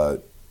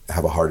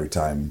have a harder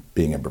time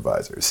being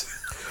improvisers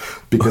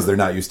because they're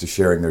not used to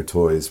sharing their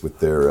toys with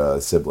their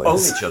siblings.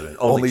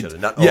 Only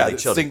children, not only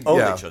children.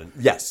 Only children.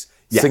 Yes.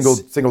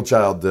 Single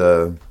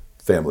child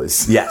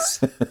families.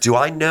 Yes. Do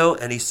I know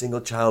any single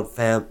child?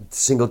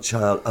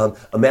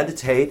 Amanda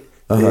Tate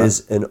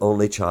is an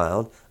only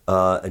child,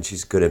 and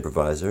she's a good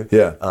improviser.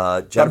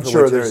 Yeah. Jennifer I'm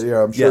sure Winters,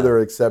 there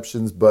are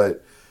exceptions,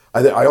 but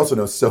I also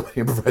know so many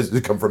improvisers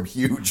who come from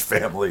huge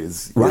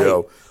families. You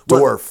know,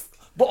 Dwarf.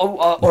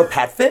 Or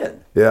Pat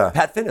Finn. Yeah.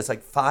 Pat Finn is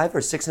like 5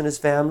 or 6 in his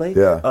family.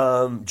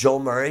 Yeah. Joel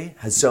Murray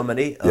has so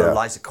many. Yeah.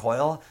 Liza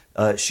Coyle,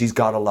 she's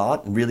got a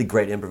lot. Really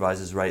great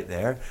improvisers right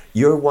there.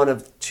 You're one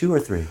of 2 or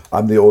 3.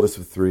 I'm the oldest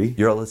of 3.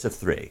 You're oldest of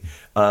 3.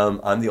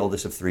 I'm the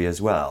oldest of 3 as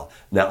well.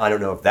 Now, I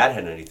don't know if that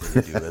had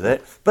anything to do with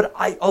it, but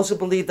I also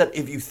believe that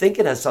if you think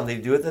it has something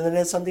to do with it, then it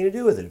has something to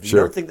do with it. If you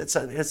don't think that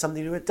it has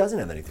something to do with it, it doesn't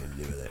have anything to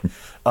do with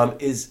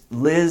it. Is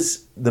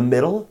Liz the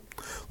middle?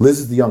 Liz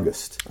is the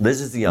youngest.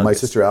 Liz is the youngest. My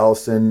sister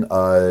Allison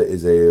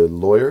is a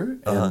lawyer,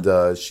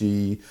 and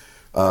she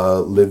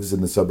lives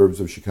in the suburbs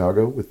of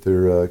Chicago with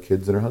her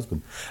kids and her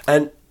husband.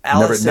 And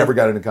Allison never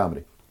got into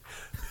comedy.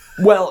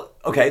 Well,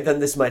 okay, then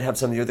this might have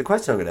something to do with the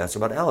question I'm going to ask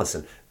about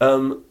Allison.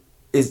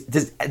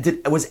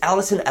 Was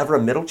Allison ever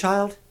a middle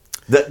child?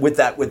 With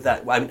that,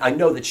 I mean, I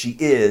know that she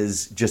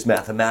is just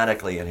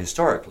mathematically and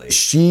historically.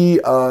 She,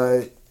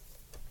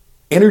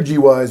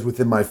 energy-wise,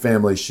 within my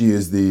family, she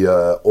is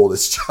the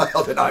oldest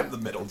child, and I'm the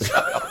middle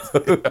child.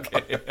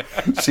 Okay.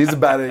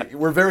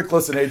 We're very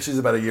close in age. She's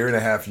about 1.5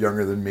 years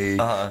younger than me.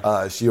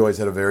 She always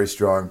had a very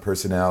strong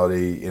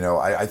personality. You know,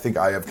 I think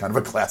I have kind of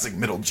a classic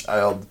middle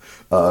child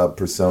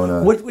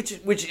persona. Which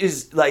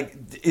is like,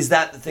 is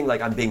that the thing,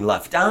 like I'm being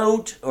left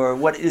out, or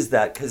what is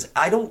that? Because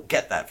I don't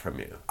get that from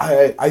you.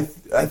 I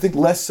think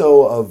less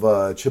so of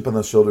a chip on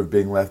the shoulder of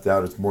being left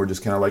out. It's more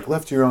just kind of like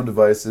left to your own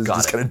devices,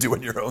 kind of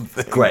doing your own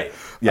thing. Great.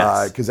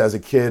 Yes. Because as a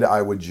kid,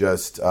 I would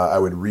just I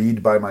would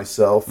read by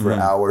myself for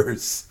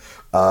hours.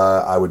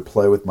 I would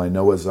play with my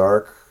Noah's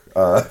Ark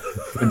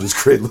and just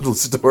create little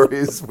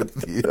stories with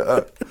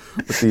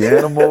the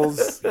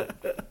animals.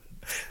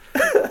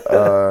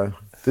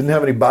 Didn't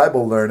have any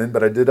Bible learning,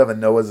 but I did have a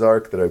Noah's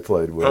Ark that I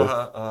played with.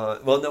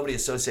 Well, nobody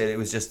associated. It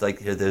was just like,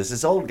 here, there's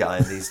this old guy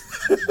and these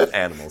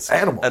animals.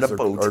 Animals and a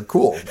boat. are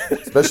cool,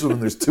 especially when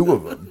there's 2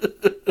 of them.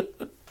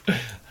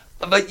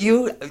 But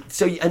you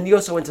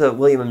also went to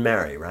William and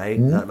Mary, right?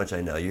 Mm-hmm. Not much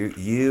I know.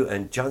 You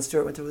and Jon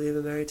Stewart went to William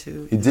and Mary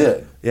too? He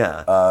did.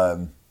 Yeah. A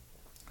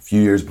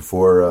few years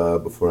before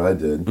I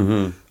did.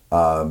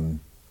 Mm-hmm.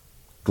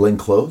 Glenn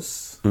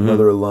Close,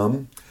 another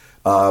alum.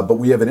 But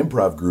we have an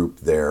improv group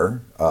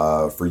there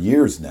for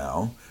years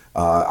now.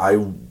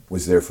 I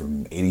was there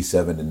from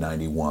 87 to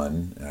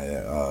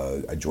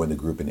 91. I joined the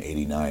group in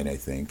 89, I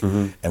think.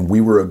 Mm-hmm. And we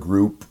were a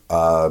group...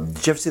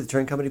 Did you ever see the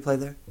Turn Company play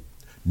there?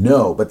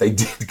 No, but they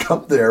did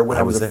come there when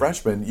I was a there.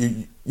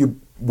 freshman. You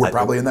were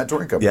probably in that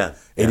touring company. Yeah.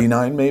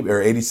 89 maybe,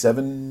 or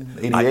 87,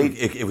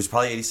 88? It was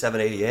probably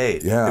 87,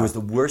 88. Yeah. It was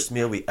the worst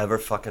meal we ever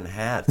fucking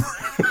had.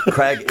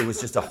 Craig, it was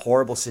just a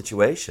horrible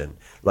situation.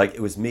 Like,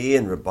 it was me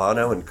and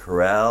Rabano and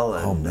Carell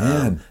and, Oh,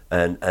 man.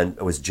 And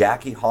it was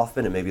Jackie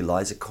Hoffman and maybe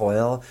Liza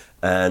Coyle,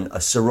 and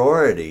a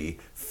sorority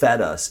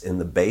fed us in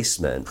the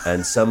basement,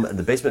 and in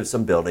the basement of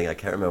some building. I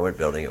can't remember what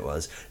building it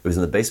was. It was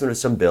in the basement of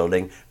some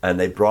building, and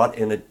they brought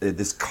in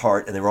this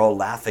cart, and they were all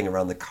laughing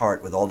around the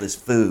cart with all this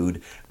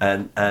food,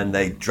 and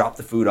they dropped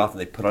the food off, and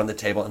they put it on the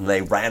table, and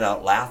they ran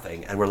out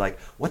laughing, and we're like,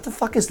 what the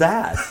fuck is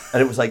that?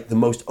 And it was like the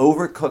most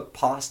overcooked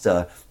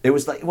pasta. It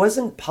was like, it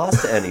wasn't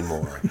pasta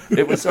anymore.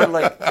 It was sort of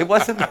like, it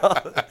wasn't.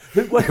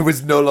 It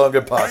was no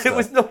longer pasta. It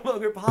was no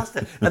longer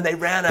pasta, and they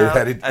ran It out.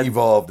 had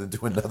evolved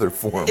into another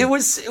form.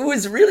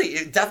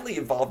 It definitely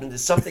evolved into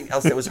something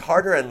else that was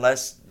harder and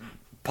less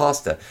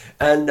pasta.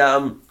 And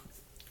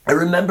I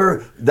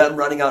remember them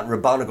running out and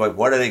Rabano going,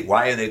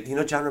 why are they, you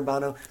know John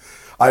Rabano?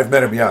 I've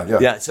met him, yeah.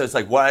 Yeah, so it's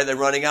like, why are they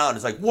running out? And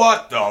it's like,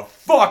 what the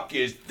fuck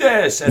is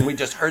this? And we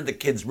just heard the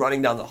kids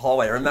running down the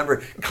hallway. I remember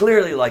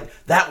clearly, like,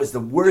 that was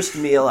the worst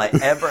meal I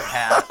ever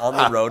had on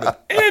the road of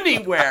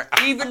anywhere,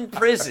 even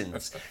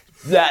prisons.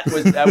 That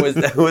was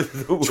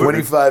the worst.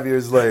 25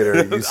 years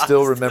later, you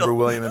still remember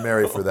William and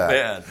Mary for that.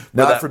 Man.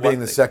 Not that for being one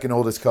the thing. second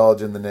oldest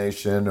college in the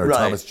nation, or Right.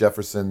 Thomas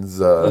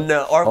Jefferson's Or one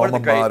alma of the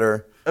great,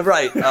 mater.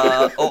 Right,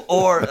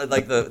 or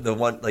like the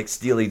one like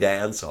Steely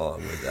Dan song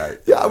with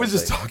that. Yeah, I was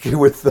just talking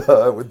with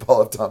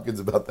Paul F. Tompkins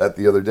about that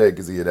the other day,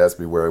 because he had asked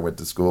me where I went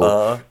to school,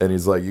 and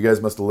he's like, "You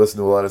guys must have listened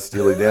to a lot of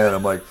Steely Dan."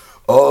 I'm like,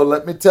 "Oh,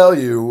 let me tell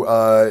you,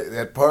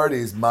 at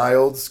parties, my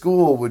old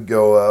school would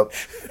go up,"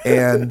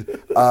 and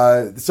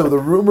so the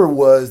rumor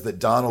was that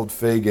Donald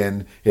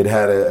Fagen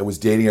was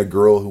dating a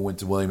girl who went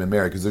to William and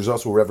Mary, because there's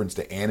also a reference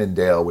to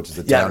Annandale, which is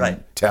a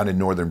town in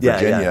northern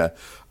Virginia.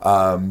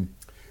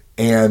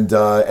 And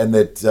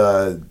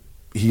that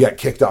he got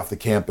kicked off the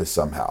campus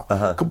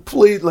somehow.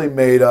 Completely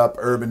made up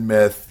urban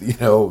myth,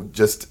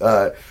 just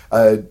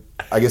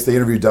I guess they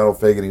interviewed Donald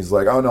Fagen. He's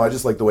like, "Oh no, I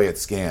just like the way it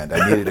scanned.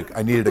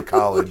 I needed a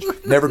college.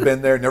 Never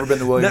been there. Never been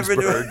to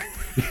Williamsburg.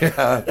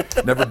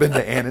 Never been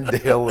to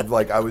Annandale.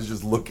 Like, I was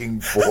just looking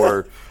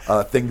for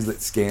things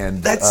that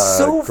scanned That's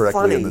so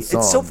correctly funny. in the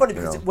song. It's so funny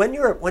because when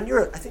you're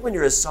I think when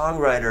you're a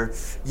songwriter,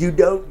 you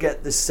don't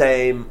get the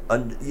same.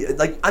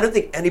 Like, I don't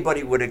think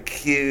anybody would I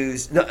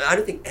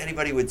don't think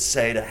anybody would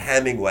say to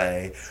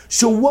Hemingway,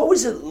 "So what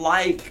was it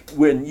like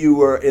when you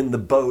were in the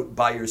boat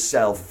by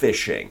yourself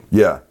fishing?"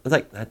 Yeah. It's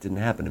like, that didn't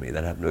happen to me.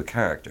 That happened to a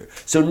character.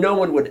 So no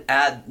one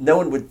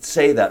would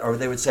say that, or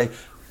they would say,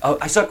 "Oh,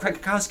 I saw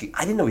Craig Kukowski.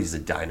 I didn't know he's a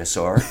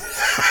dinosaur."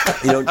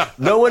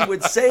 No one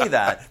would say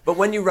that. But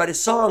when you write a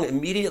song,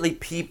 immediately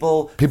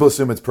people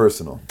assume it's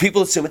personal.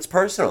 assume it's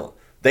personal.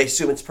 They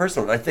assume it's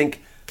personal. And I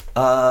think,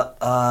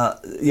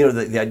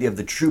 the idea of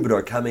the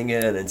troubadour coming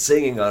in and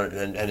singing on it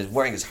and is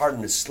wearing his heart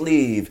on his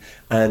sleeve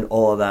and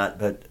all of that.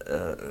 But,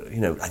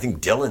 I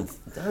think Dylan,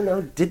 I don't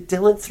know, did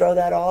Dylan throw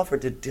that off, or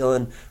did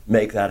Dylan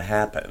make that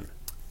happen?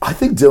 I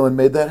think Dylan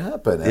made that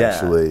happen,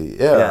 actually.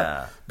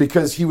 Yeah.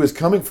 Because he was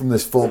coming from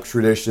this folk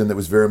tradition that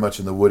was very much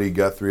in the Woody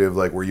Guthrie of,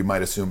 like, where you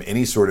might assume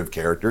any sort of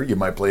character. You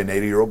might play an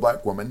 80-year-old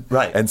black woman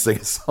and sing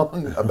a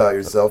song about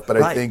yourself. But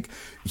I think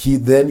he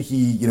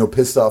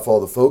pissed off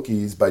all the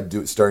folkies by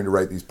starting to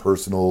write these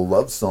personal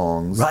love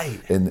songs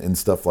and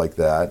stuff like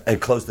that. And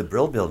closed the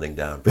Brill Building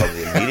down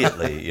probably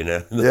immediately,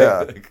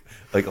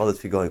 like all those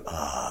people going,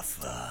 "Oh,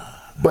 fuck."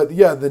 But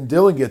yeah, then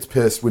Dylan gets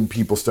pissed when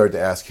people start to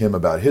ask him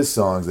about his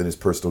songs and his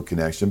personal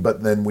connection.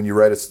 But then when you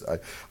write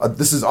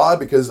this is odd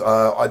because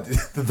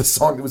the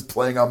song that was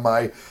playing on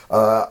my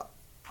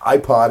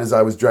iPod as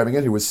I was driving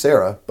in here was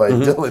Sarah by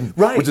Dylan,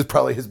 which is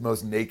probably his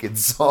most naked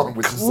song,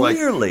 which is like,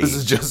 this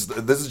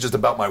is just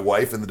about my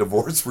wife and the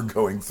divorce we're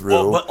going through.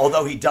 Well,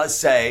 although he does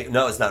say,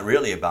 no, it's not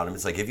really about him.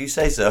 It's like, if you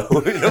say so.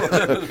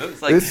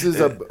 It's like, this is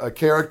a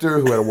character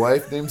who had a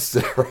wife named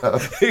Sarah,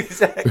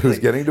 exactly, who's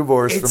getting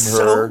divorced from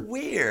her. It's so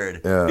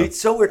weird. Yeah. It's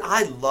so weird.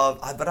 I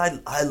love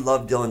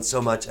Dylan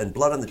so much, and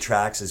Blood on the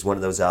Tracks is one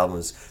of those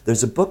albums.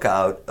 There's a book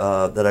out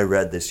that I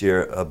read this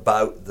year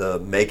about the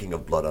making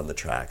of Blood on the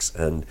Tracks,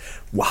 and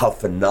how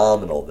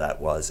phenomenal that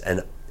was.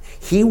 And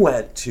he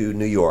went to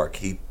New York.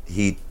 He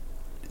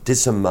did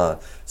some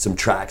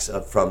tracks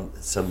from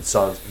some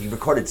songs. He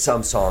recorded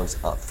some songs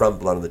from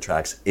Blood on the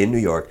Tracks in New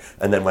York,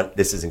 and then went,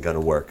 "This isn't going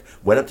to work."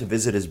 Went up to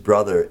visit his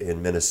brother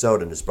in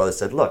Minnesota, and his brother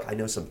said, "Look, I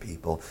know some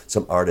people,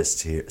 some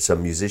artists here,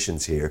 some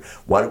musicians here.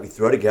 Why don't we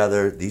throw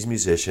together these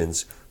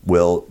musicians?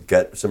 We'll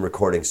get some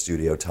recording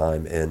studio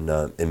time in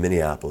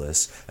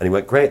Minneapolis." And he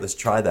went, "Great, let's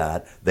try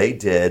that." They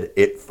did.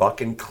 It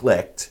fucking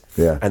clicked.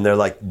 Yeah. And they're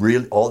like,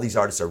 really, all these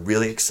artists are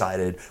really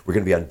excited. We're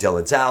going to be on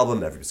Dylan's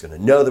album. Everybody's going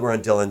to know that we're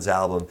on Dylan's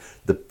album.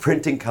 The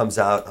printing comes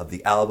out front of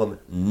the album.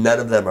 None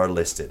of them are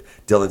listed.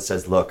 Dylan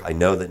says, look, I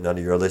know that none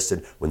of you are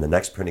listed. When the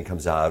next printing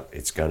comes out,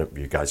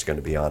 you guys are going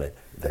to be on it.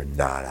 They're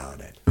not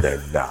on it.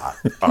 They're not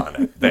on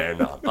it. They're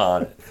not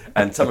on it.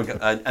 And so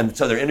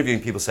they're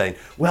interviewing people saying,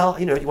 well,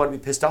 you want to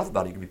be pissed off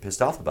about it, you can be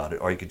pissed off about it.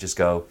 Or you could just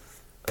go,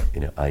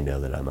 I know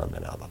that I'm on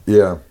that album.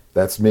 Yeah,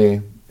 that's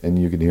me. And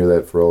you can hear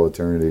that for all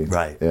eternity.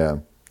 Right. Yeah.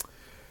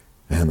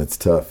 Man, that's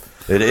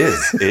tough. It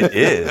is. It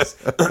is.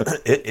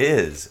 It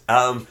is.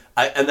 And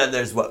then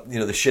there's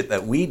the shit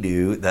that we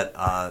do that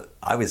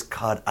I was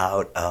caught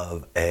out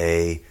of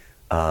a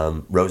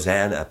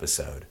Roseanne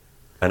episode.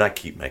 And I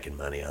keep making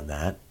money on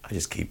that. I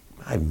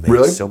make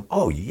really?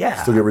 Oh,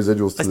 yeah. Still get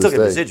residuals to I still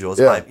this get day. residuals.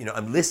 Yeah.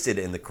 I'm listed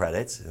in the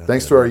credits.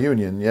 Thanks to our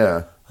union,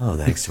 yeah. Oh,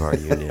 thanks to our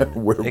union.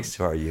 Thanks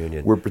to our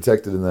union. We're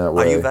protected in that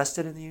way. Are you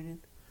vested in the union?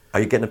 Are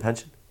you getting a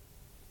pension?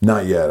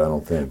 Not yet, I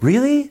don't think.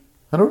 Really?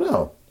 I don't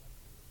know.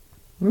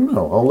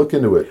 I'll look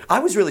into it. I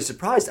was really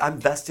surprised. I'm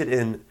vested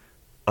in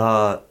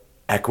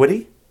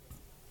equity.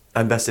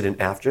 I'm vested in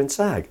AFTRA and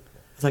SAG. I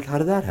was like, how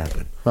did that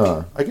happen?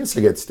 I guess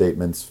I get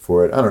statements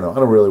for it. I don't know. I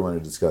don't really want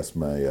to discuss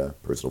my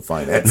personal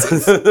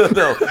finances.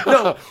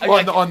 no.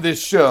 on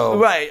this show.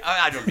 Right.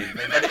 I don't mean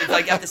it. But it's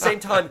like at the same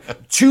time,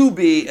 to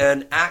be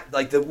an act,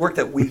 like the work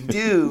that we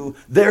do,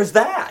 there's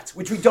that,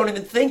 which we don't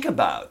even think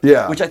about.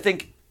 Yeah. Which I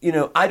think,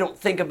 I don't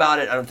think about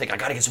it. I don't think I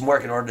got to get some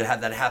work in order to have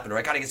that happen, or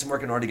I got to get some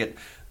work in order to get,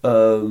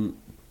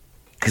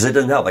 because it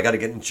doesn't help. I got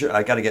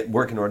to get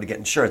work in order to get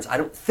insurance. I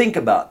don't think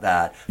about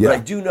that, Yeah. but I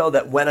do know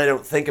that when I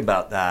don't think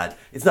about that,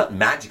 it's not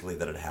magically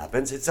that it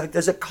happens. It's like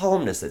there's a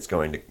calmness that's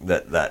going to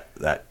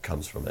that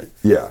comes from it.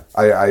 Yeah,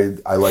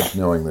 I like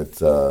knowing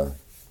that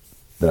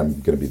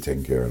I'm going to be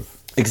taken care of.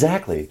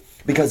 Exactly,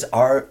 because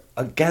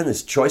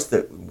this choice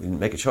that we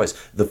make a choice.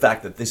 The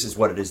fact that this is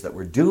what it is that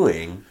we're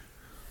doing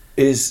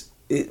it's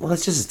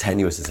just as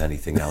tenuous as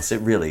anything else.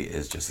 It really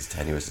is just as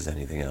tenuous as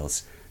anything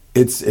else.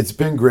 It's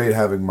been great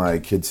having my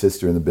kid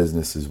sister in the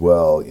business as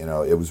well.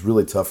 It was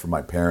really tough for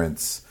my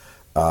parents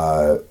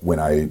when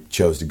I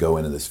chose to go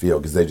into this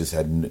field because they just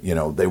had,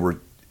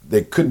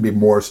 they couldn't be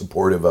more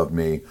supportive of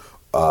me.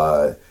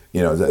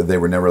 They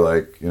were never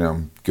like,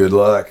 good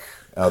luck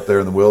out there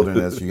in the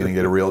wilderness. You're going to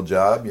get a real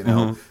job.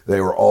 Mm-hmm. They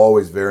were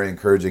always very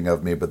encouraging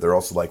of me, but they're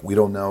also like, we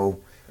don't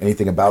know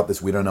anything about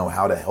this. We don't know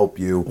how to help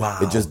you. Wow.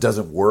 It just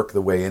doesn't work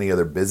the way any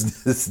other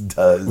business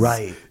does.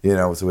 Right.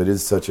 So it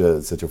is such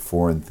a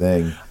foreign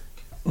thing.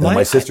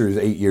 My sister is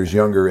 8 years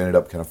younger, ended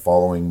up kind of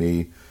following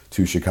me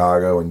to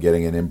Chicago and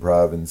getting an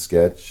improv and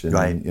sketch, and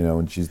Right.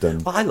 And she's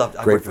done I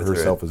great worked for with her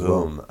herself at as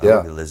Boom. well. I Yeah,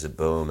 worked with Liz at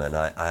Boom,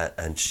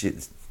 and she,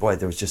 boy,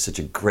 there was just such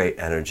a great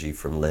energy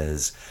from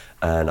Liz,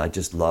 and I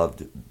just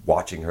loved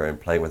watching her and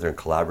playing with her and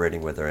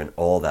collaborating with her and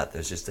all that.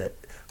 There's just that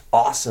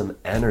awesome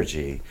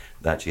energy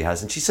that she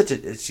has, and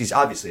she's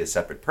obviously a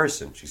separate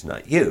person. She's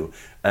not you,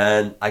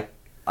 and I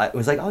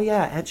was like, oh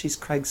yeah, and she's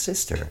Craig's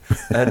sister,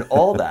 and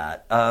all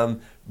that.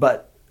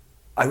 But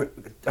I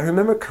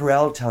remember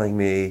Carell telling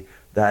me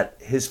that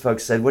his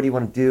folks said, what do you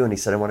want to do? And he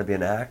said, I want to be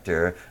an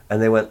actor. And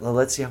they went, well,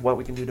 let's see what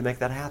we can do to make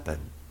that happen.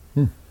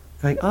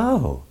 Like,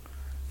 oh,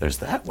 there's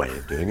that way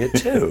of doing it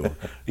too.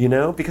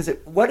 Because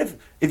what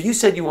if you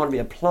said you want to be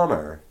a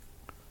plumber,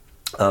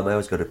 I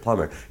always go to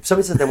plumber. If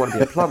somebody said they want to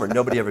be a plumber,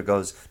 nobody ever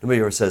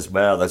says,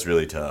 well, that's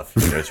really tough.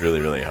 It's really,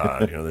 really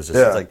hard. There's just,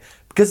 it's like,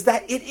 because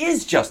it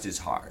is just as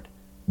hard.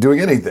 doing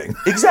anything.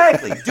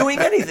 Exactly. Doing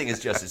anything is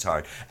just as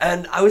hard.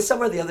 And I was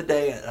somewhere the other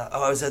day,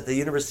 I was at the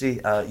university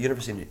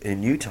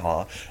in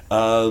Utah,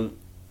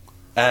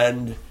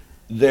 and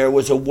there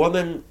was a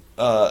woman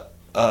they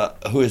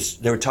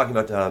were talking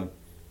about,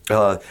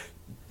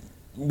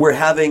 we're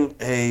having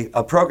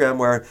a program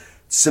where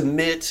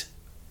submit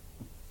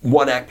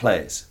one-act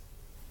plays.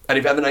 And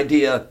if you have an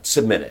idea,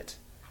 submit it.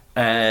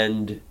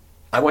 And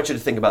I want you to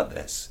think about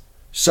this.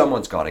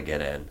 Someone's got to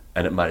get in,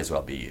 and it might as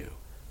well be you.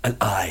 And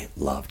I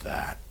loved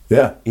that.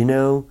 Yeah.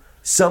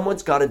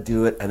 Someone's got to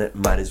do it, and it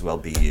might as well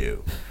be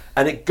you.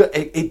 And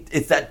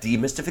it's that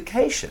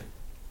demystification.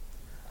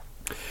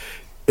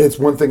 It's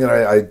one thing that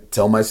I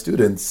tell my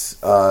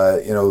students. I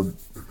do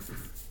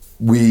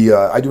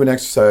an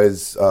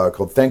exercise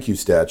called thank you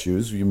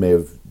statues. You may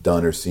have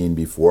done or seen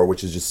before,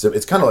 which is just,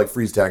 it's kind of like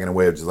freeze tag in a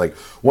way, which is like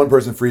one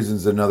person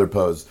freezes another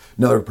pose,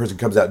 another person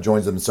comes out,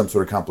 joins them in some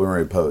sort of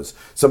complimentary pose.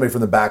 Somebody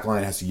from the back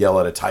line has to yell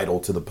out a title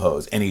to the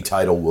pose. Any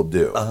title will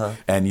do.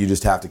 And you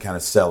just have to kind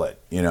of sell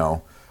it,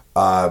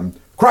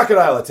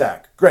 crocodile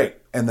attack, great.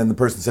 And then the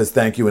person says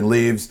thank you and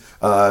leaves.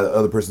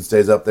 Other person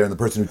stays up there, and the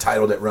person who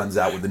titled it runs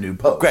out with the new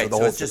pose. Great. So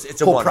the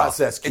It's a whole one-off.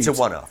 process It's a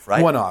one-off,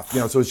 right? One-off.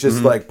 So it's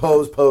just like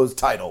pose,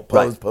 title,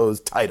 pose, Right.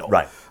 pose, title.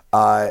 Right.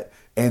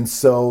 And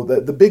so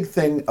the big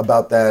thing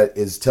about that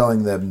is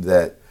telling them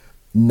that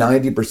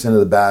 90% of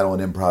the battle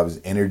in improv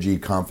is energy,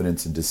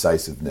 confidence, and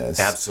decisiveness.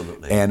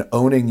 Absolutely. And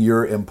owning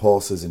your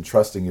impulses and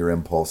trusting your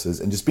impulses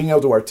and just being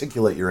able to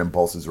articulate your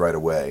impulses right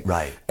away.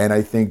 Right. And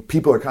I think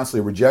people are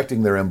constantly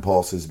rejecting their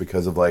impulses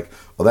because of like,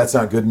 well, that's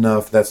not good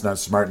enough, that's not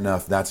smart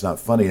enough, that's not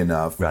funny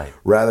enough. Right.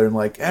 Rather than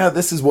like,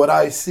 this is what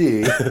I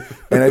see.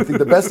 And I think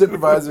the best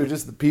improvisers are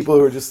just the people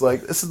who are just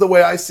like, this is the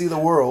way I see the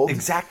world.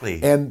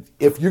 Exactly. And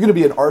if you're going to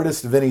be an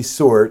artist of any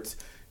sort,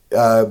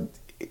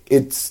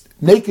 it's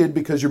naked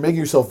because you're making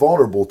yourself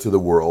vulnerable to the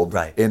world,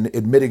 right, and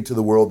admitting to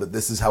the world that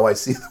this is how I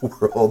see the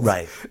world,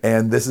 right,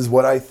 and this is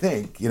what I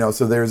think.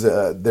 So there's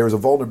a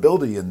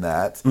vulnerability in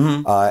that,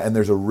 mm-hmm, and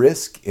there's a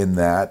risk in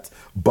that.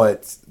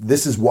 But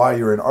this is why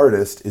you're an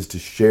artist, is to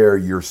share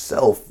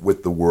yourself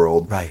with the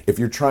world. Right. If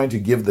you're trying to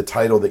give the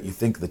title that you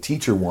think the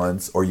teacher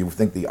wants or you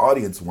think the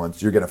audience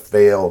wants, you're going to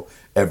fail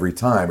every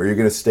time, or you're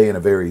going to stay in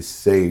a very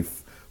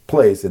safe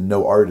place, and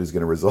no art is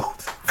going to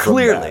result from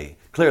that.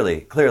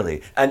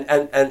 Clearly,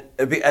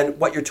 and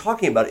what you're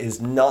talking about is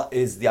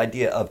the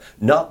idea of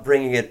not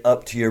bringing it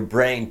up to your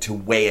brain to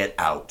weigh it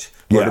out,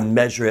 or to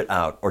measure it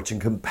out, or to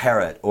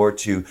compare it, or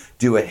to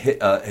do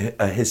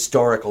a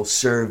historical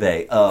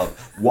survey of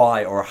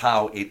why or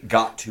how it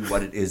got to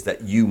what it is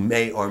that you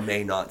may or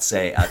may not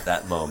say at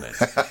that moment.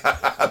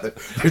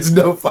 There's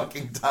no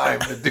fucking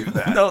time to do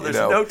that. No, there's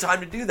no time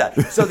to do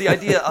that. So the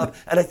idea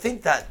of, and I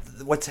think that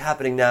what's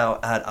happening now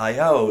at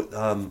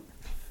I.O.,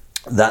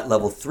 that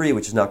level 3,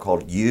 which is now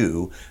called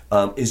U,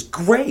 is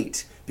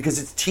great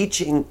because it's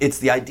teaching, it's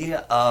the idea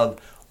of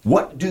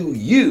what do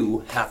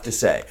you have to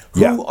say?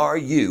 Who are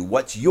you?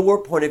 What's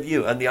your point of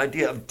view? And the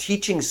idea of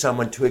teaching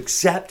someone to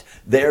accept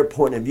their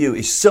point of view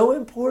is so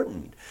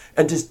important.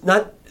 And to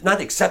not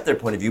accept their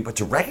point of view, but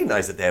to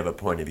recognize that they have a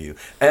point of view,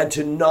 and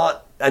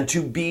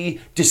to be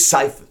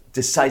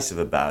decisive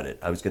about it.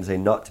 I was going to say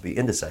not to be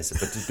indecisive,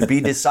 but to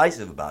be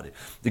decisive about it.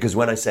 Because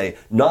when I say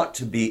not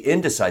to be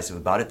indecisive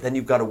about it, then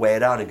you've got to weigh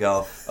it out and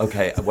go,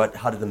 okay,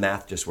 how did the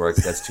math just work?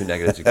 That's 2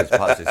 negatives equals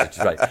positives, which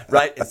is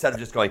right? Instead of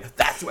just going,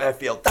 that's the way I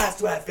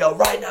feel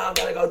right now, I'm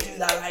going to go do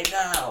that right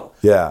now.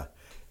 Yeah.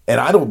 And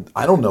I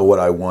don't know what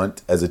I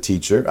want as a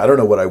teacher. I don't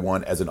know what I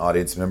want as an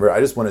audience member. I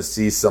just want to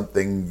see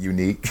something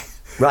unique.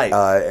 Right.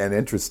 And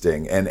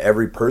interesting. And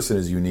every person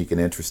is unique and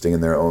interesting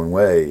in their own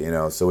way,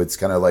 So it's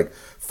kind of like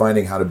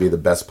finding how to be the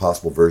best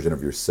possible version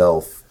of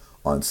yourself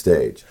on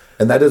stage.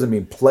 And that doesn't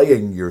mean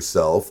playing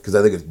yourself, because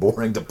I think it's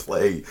boring to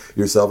play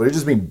yourself. But it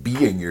just means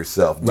being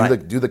yourself.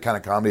 Do the kind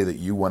of comedy that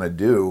you want to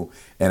do.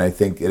 And I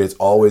think it is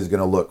always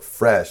going to look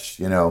fresh.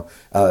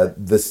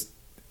 This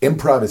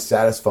improv is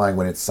satisfying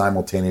when it's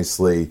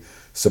simultaneously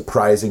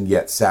surprising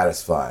yet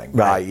satisfying.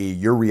 Right. I.e.,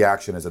 your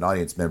reaction as an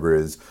audience member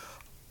is,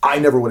 I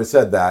never would have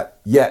said that,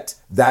 yet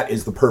that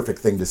is the perfect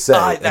thing to say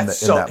in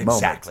that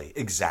moment.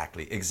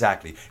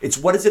 Exactly. It's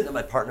what is it that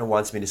my partner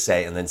wants me to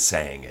say, and then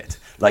saying it.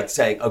 Like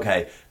saying,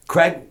 okay,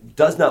 Craig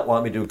does not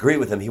want me to agree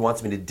with him. He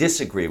wants me to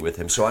disagree with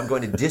him. So I'm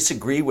going to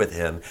disagree with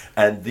him,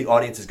 and the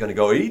audience is going to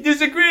go, he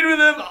disagreed with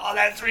him. Oh,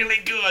 that's really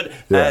good.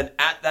 Yeah. And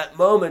at that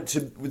moment,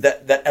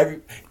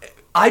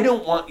 I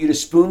don't want you to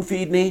spoon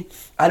feed me.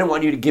 I don't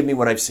want you to give me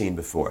what I've seen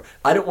before.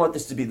 I don't want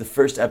this to be the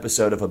first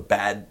episode of a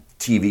bad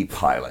TV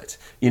pilot.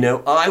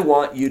 I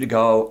want you to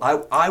go,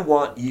 I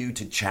want you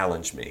to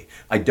challenge me.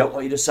 I don't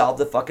want you to solve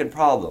the fucking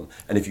problem.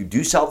 And if you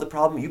do solve the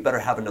problem, you better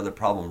have another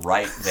problem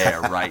right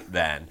there, right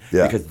then.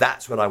 Yeah. Because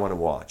that's what I want to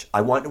watch. I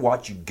want to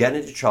watch you get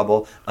into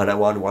trouble, and I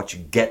want to watch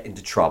you get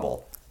into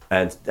trouble.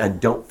 And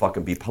don't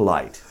fucking be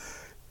polite.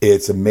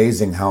 It's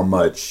amazing how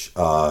much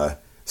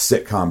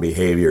sitcom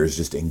behavior is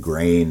just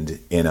ingrained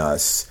in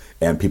us,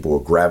 and people will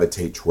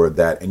gravitate toward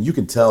that. And you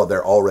can tell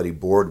they're already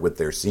bored with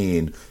their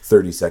scene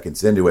 30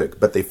 seconds into it,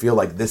 but they feel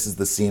like this is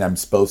the scene I'm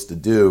supposed to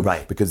do,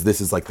 right, because this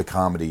is like the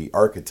comedy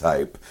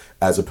archetype,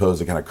 as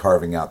opposed to kind of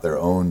carving out their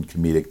own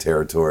comedic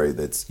territory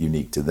that's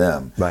unique to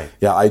them. Right.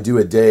 Yeah, I do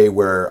a day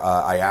where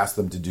I ask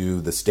them to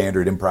do the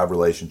standard improv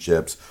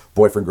relationships,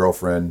 boyfriend,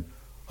 girlfriend,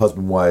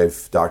 husband,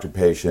 wife, doctor,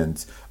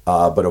 patient,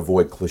 but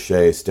avoid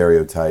cliche,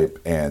 stereotype,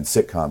 and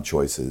sitcom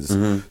choices.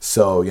 Mm-hmm.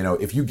 So,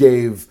 if you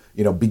gave,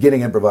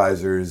 beginning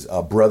improvisers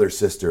brother,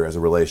 sister as a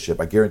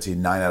relationship, I guarantee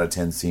 9 out of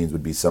 10 scenes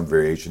would be some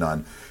variation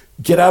on,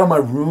 get out of my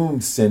room,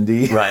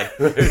 Cindy. Right.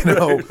 Which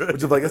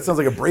is like, that sounds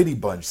like a Brady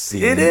Bunch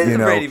scene. It is a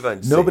Brady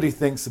Bunch scene. Nobody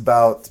thinks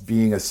about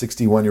being a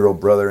 61-year-old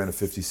brother and a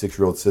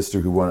 56-year-old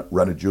sister who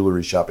run a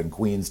jewelry shop in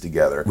Queens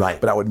together.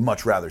 Right. But I would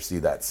much rather see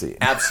that scene.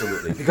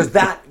 Absolutely. Because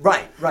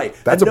right.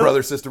 That's a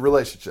brother-sister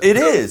relationship. It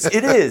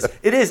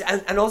is.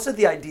 And also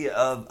the idea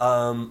of,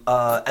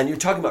 and you're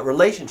talking about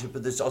relationship,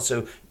 but there's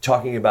also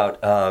talking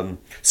about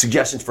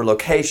suggestions for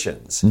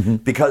locations. Mm-hmm.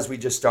 Because we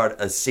just start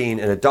a scene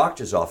in a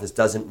doctor's office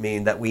doesn't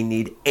mean that we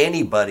need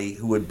anybody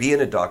who would be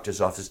in a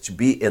doctor's office to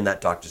be in that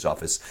doctor's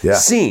office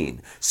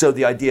scene. So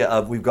the idea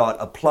of we've got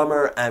a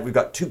plumber and we've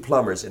got 2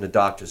 plumbers in a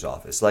doctor's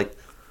office,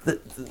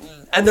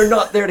 and they're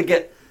not there to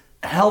get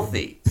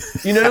healthy.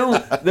 You know,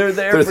 they're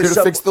there They're for there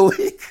to fix the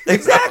leak.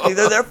 Exactly,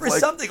 they're there for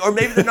something, or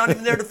maybe they're not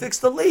even there to fix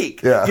the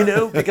leak. Yeah. You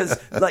know, because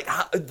like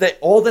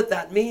all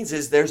that means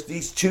is there's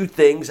these two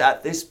things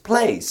at this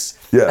place,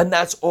 and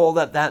that's all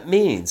that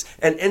means.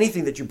 And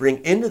anything that you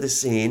bring into the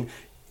scene,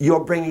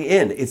 you're bringing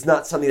in. It's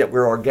not something that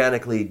we're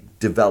organically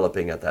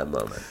developing at that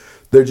moment.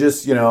 They're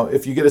just,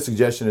 if you get a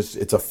suggestion,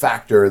 it's a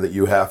factor that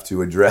you have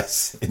to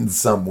address in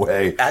some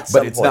way. At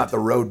some but it's point. not the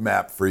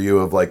roadmap for you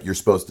of like, you're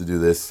supposed to do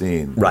this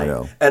scene. Right. You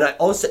know?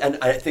 And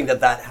I think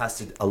that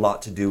has a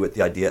lot to do with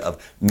the idea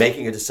of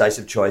making a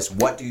decisive choice.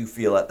 What do you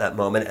feel at that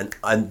moment?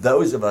 And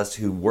those of us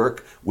who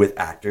work with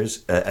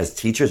actors as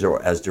teachers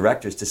or as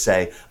directors to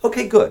say,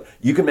 okay, good.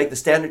 You can make the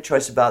standard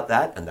choice about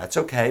that, and that's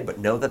okay, but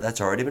know that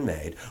that's already been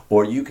made.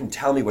 Or you can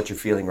tell me what you're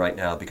feeling right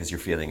now because you're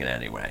feeling it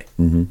anyway.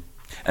 Mm-hmm.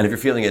 And if you're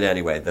feeling it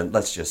anyway, then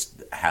let's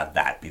just have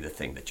that be the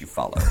thing that you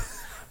follow.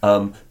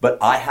 But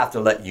I have to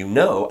let you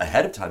know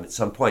ahead of time at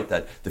some point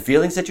that the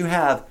feelings that you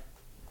have,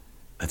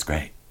 that's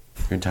great.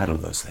 You're entitled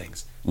to those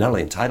things. Not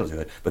only entitled to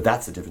it, but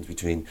that's the difference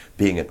between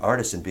being an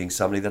artist and being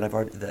somebody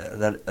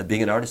that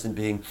being an artist and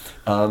being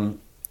a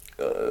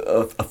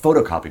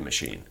photocopy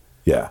machine.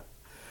 Yeah.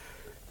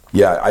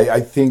 Yeah,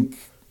 I think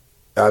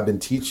I've been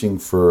teaching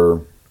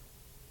for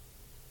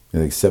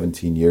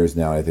 17 years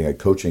now. I think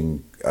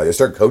I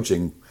started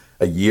coaching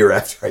a year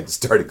after I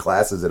started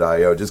classes at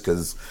IO, just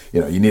because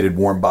you needed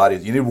warm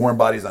bodies. You needed warm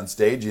bodies on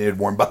stage. You needed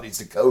warm bodies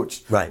to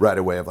coach right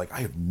away. Of like,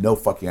 I have no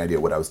fucking idea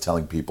what I was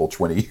telling people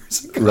 20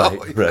 years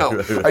ago.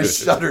 Right. I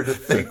shudder to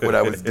think what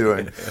I was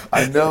doing.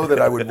 I know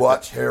that I would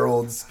watch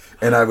Heralds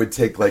and I would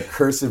take like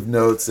cursive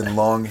notes in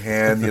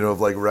longhand, of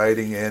like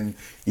writing in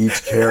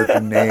each character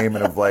name,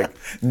 and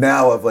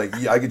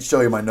I could show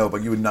you my note,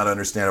 but you would not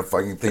understand a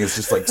fucking thing. It's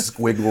just like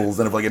squiggles,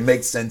 and it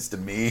makes sense to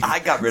me. I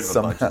got rid of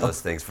a bunch of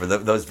those things for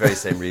those very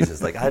same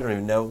reasons. Like, I don't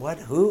even know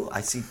who.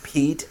 I see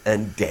Pete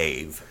and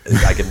Dave.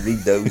 I can read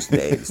those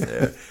names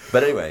there.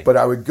 But anyway. But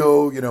I would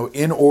go,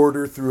 in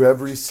order through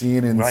every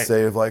scene and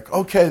say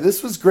okay,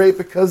 this was great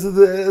because of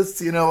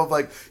this, you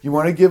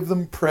want to give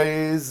them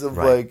praise of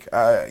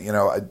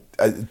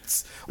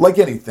it's like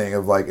anything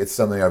of it's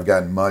something I've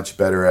gotten much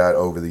better at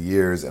over the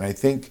years. And I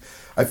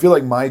feel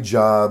like my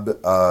job,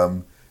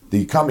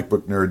 the comic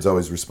book nerds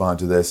always respond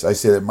to this. I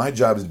say that my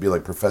job is to be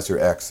like Professor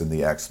X in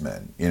the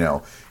X-Men.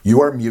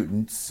 You are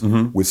mutants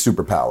with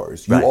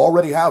superpowers. You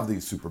already have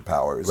these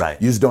superpowers. Right.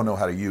 You just don't know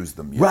how to use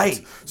them yet.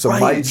 Right. So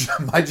my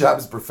job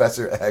as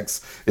Professor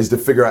X is to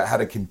figure out how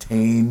to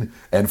contain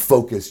and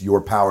focus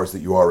your powers that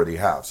you already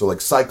have. So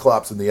like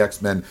Cyclops in the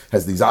X-Men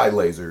has these eye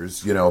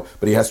lasers,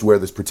 but he has to wear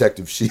this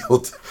protective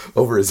shield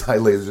over his eye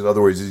lasers. In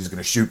other words, he's going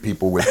to shoot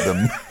people with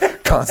them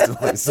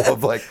constantly. So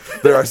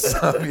there are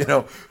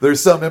some, there's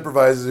some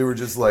improvisers who are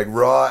just like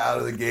raw out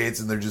of the gates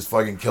and they're just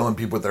fucking killing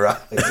people with their eye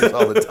lasers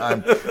all the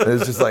time. And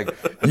it's just like,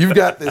 you've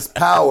got this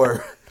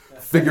power,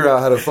 figure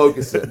out how to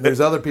focus it. And there's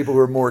other people who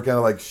are more kind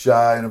of like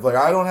shy and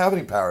I don't have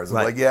any powers.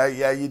 I'm like,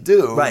 yeah, you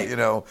do. Right.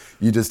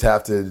 You just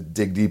have to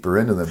dig deeper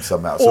into them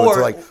somehow. So it's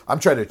like, I'm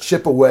trying to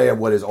chip away at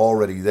what is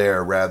already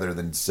there rather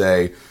than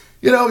say,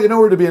 in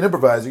order to be an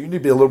improviser, you need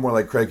to be a little more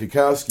like Craig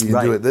Kukowski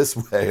and do it this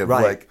way. Of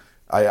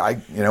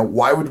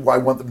why would I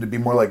want them to be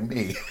more like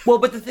me? Well,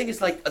 but the thing is,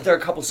 there are a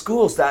couple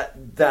schools that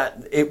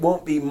it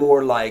won't be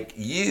more like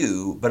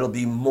you, but it'll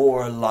be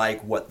more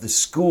like what the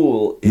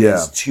school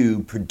is to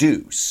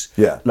produce.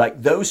 Yeah.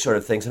 Like those sort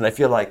of things. And I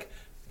feel like,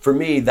 for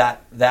me,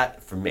 that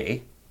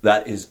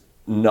is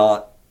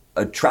not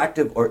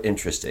attractive or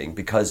interesting,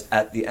 because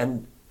at the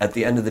end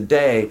of the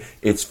day,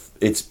 it's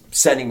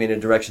sending me in a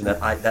direction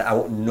that I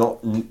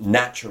won't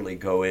naturally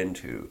go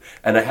into,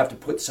 and I have to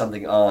put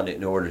something on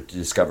in order to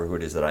discover who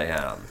it is that I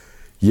am.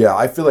 Yeah,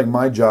 I feel like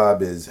my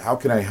job is, how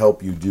can I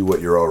help you do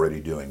what you're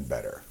already doing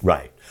better?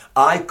 Right.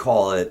 I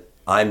call it,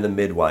 I'm the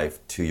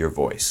midwife to your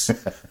voice.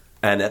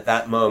 And at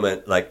that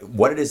moment,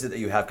 what it is that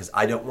you have, because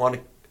I don't want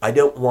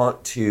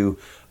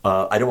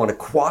to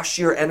quash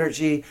your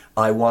energy.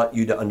 I want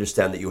you to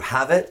understand that you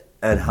have it,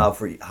 and how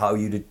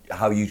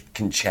you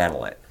can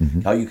channel it,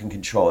 how you can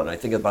control it. And I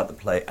think about the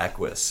play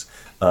Equus.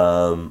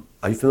 Are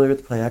you familiar with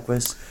the play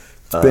Equus?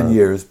 It's been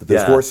years, but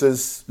there's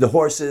horses. The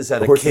horses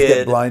and the horses a kid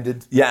get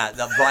blinded. Yeah,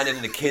 the blinded,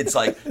 and the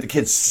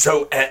kids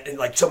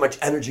so much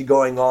energy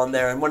going on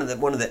there. And one of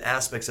the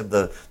aspects of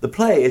the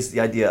play is the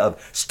idea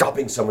of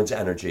stopping someone's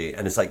energy,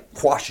 and it's like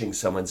quashing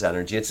someone's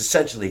energy. It's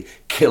essentially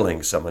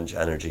killing someone's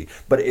energy,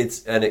 but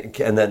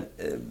and then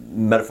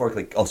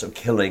metaphorically also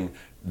killing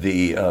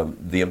the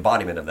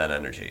embodiment of that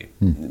energy,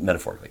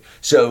 metaphorically.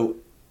 So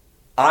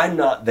I'm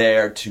not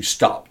there to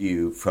stop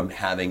you from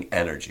having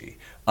energy.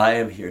 I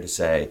am here to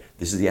say,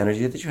 this is the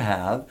energy that you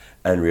have,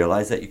 and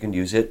realize that you can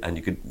use it, and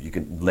you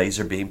could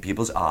laser beam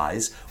people's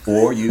eyes,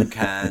 or you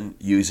can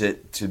use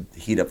it to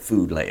heat up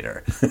food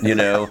later. What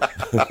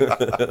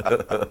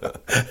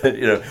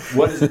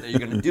is it that you're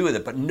going to do with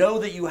it? But know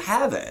that you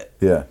have it.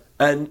 Yeah.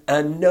 And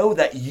know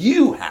that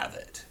you have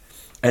it,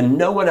 and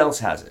no one else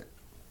has it.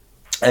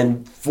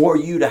 And for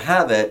you to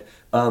have it,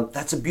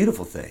 that's a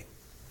beautiful thing.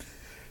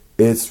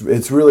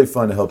 It's really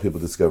fun to help people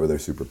discover their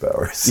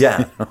superpowers.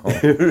 Yeah.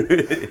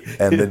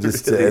 And then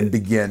just and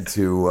begin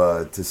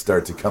to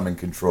start to come in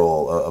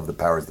control of the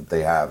powers that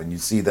they have, and you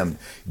see them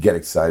get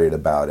excited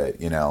about it,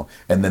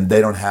 and then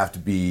they don't have to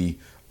be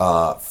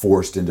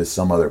forced into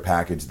some other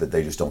package that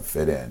they just don't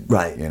fit in,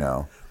 Right.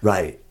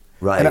 Right.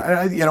 Right.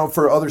 And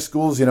for other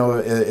schools,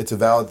 it's a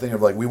valid thing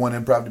of like, we want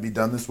improv to be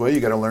done this way. You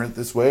got to learn it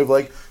this way. Of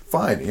like,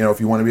 fine, if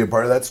you want to be a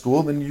part of that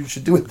school, then you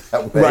should do it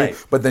that way.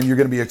 Right. But then you're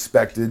going to be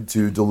expected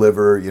to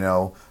deliver, in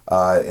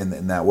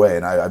that way.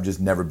 And I've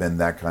just never been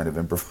that kind of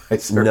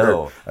improviser.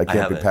 No, I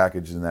can't be haven't.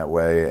 packaged in that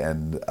way.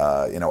 And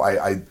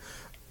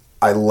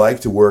I like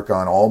to work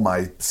on all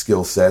my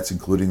skill sets,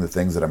 including the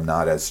things that I'm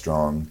not as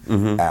strong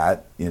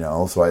at.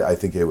 So I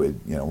think it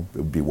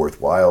would be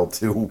worthwhile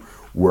to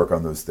work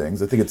on those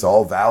things. I think it's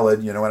all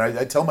valid, and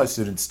I tell my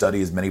students, study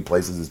as many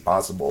places as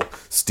possible,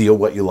 steal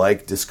what you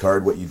like,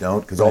 discard what you don't,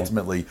 because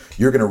ultimately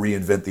you're going to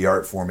reinvent the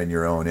art form in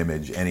your own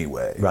image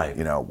anyway, right?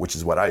 Which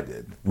is what I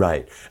did.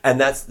 Right, and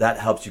that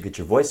helps you get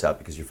your voice out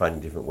because you're finding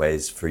different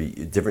ways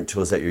different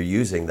tools that you're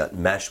using that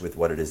mesh with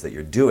what it is that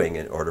you're doing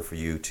in order for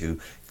you to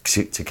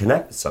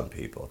connect with some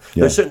people.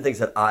 Yeah. There's certain things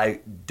that I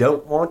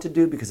don't want to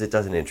do because it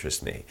doesn't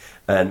interest me,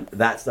 and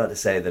that's not to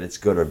say that it's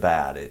good or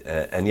bad.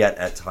 And yet,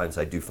 at times,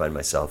 I do find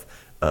myself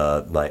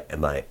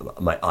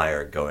my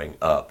ire going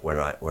up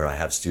where I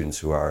have students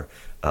who are.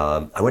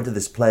 I went to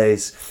this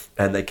place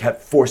and they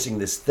kept forcing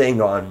this thing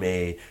on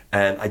me,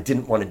 and I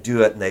didn't want to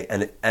do it.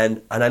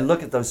 And I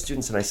look at those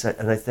students and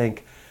I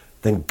think,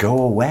 then go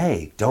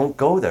away. Don't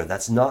go there.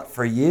 That's not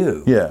for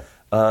you. Yeah.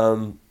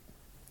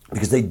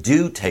 Because they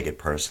do take it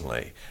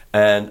personally,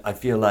 and I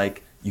feel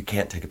like you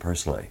can't take it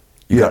personally.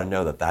 You got to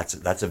know that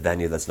that's a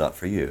venue that's not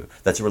for you.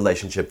 That's a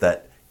relationship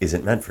that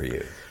isn't meant for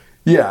you.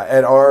 Yeah,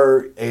 at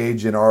our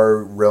age, in our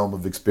realm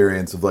of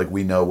experience of like,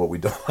 we know what we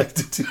don't like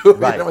to do.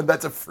 Right. And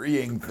that's a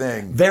freeing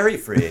thing. Very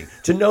freeing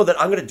to know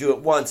that I'm going to do it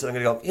once and I'm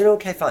going to go,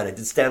 okay, fine, I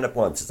did stand up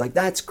once. It's like,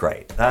 that's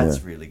great.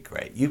 That's really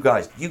great. You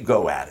guys, you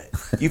go at it.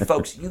 You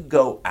folks, you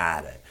go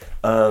at it.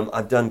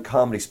 I've done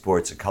comedy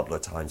sports a couple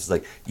of times. It's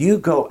like, you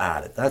go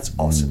at it. That's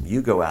awesome.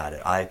 You go at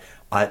it.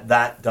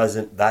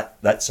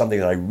 That's something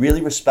that I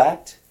really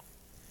respect,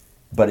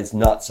 but it's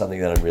not something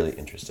that I'm really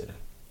interested in.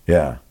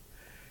 Yeah.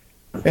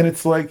 And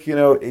it's like,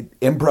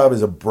 improv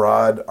is a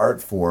broad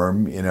art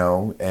form,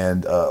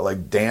 and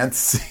like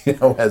dance,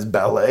 has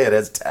ballet, it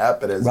has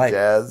tap, it has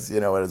jazz,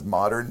 it has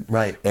modern.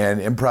 Right.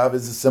 And improv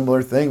is a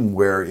similar thing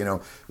where,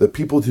 the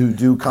people who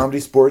do comedy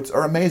sports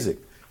are amazing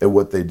at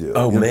what they do.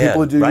 Oh, man.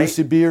 People who do right?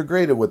 UCB are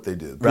great at what they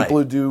do. Right. People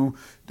who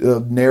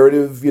do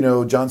narrative,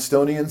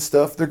 Johnstonian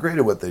stuff, they're great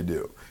at what they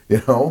do.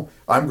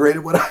 I'm great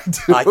at what I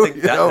do. I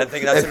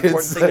think that's an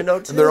important thing to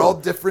know, too. And they're all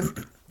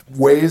different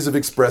ways of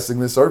expressing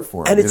this art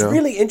form. And it's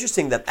really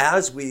interesting that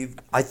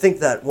I think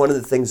that one of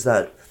the things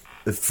that,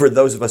 for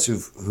those of us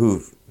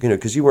who've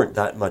because you weren't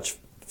that much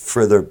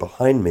further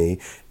behind me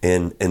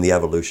in the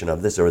evolution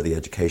of this or the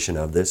education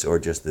of this or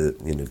just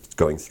the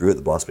going through it,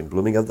 the blossoming,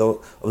 blooming of the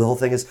whole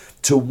thing, is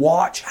to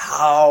watch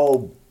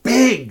how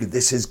big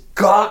this has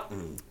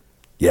gotten.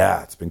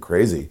 Yeah, it's been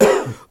crazy.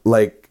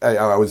 Like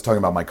I was talking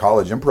about my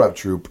college improv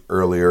troupe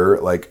earlier.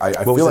 Like I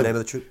what feel was like the name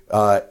of the troupe?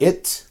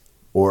 IT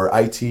or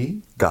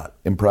IT. Got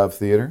it. Improv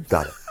theater.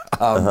 Got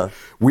it.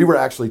 We were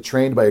actually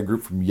trained by a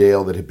group from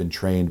Yale that had been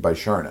trained by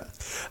Sharna.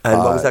 And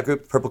what was that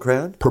group? Purple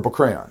Crayon? Purple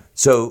Crayon.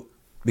 So,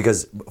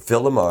 because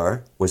Phil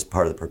Lamar was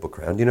part of the Purple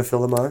Crayon. Do you know Phil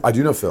Lamar? I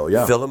do know Phil,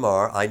 yeah. Phil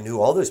Lamar, I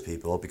knew all those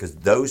people because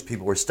those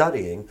people were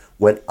studying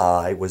when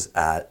I was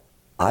at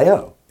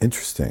I.O.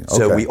 Interesting. Okay.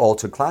 So we all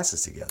took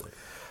classes together.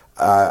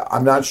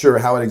 I'm not sure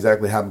how it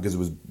exactly happened because it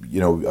was,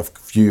 a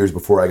few years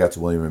before I got to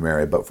William &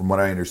 Mary. But from what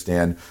I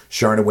understand,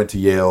 Sharna went to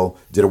Yale,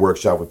 did a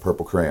workshop with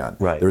Purple Crayon.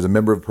 Right. There was a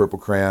member of Purple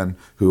Crayon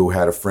who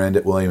had a friend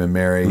at William &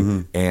 Mary,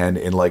 and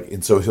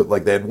so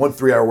they had one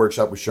 3-hour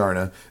workshop with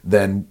Sharna.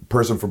 Then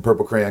person from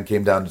Purple Crayon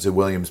came down to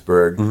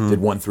Williamsburg, did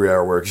one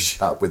 3-hour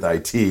workshop with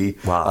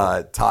IT.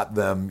 Wow. Taught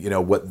them,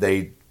 what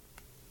they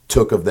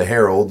took of the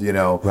Herald,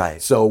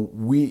 Right. So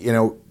we,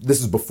 this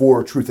is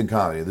before Truth and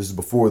Comedy. This is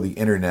before the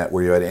internet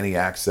where you had any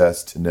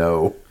access to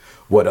know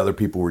what other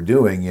people were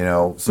doing,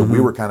 So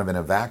we were kind of in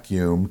a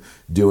vacuum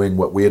doing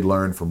what we had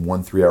learned from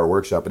one 3-hour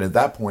workshop. And at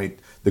that point,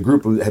 the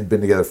group had been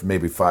together for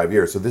maybe 5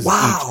 years. So this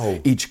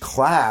is each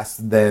class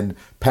then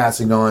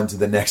passing on to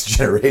the next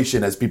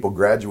generation. As people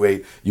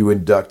graduate, you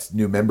induct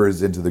new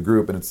members into the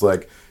group. And it's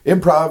like,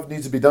 improv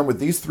needs to be done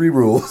with these 3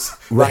 rules.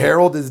 The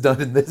Herald is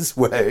done in this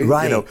way.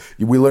 Right.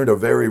 We learned a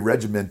very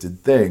regimented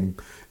thing.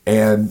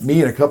 And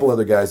me and a couple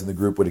other guys in the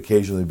group would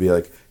occasionally be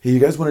like, hey, you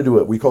guys want to do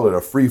it? We call it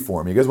a free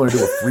form. You guys want to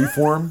do a free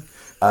form?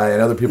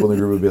 And other people in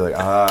the group would be like,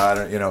 I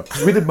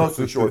don't, we did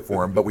mostly short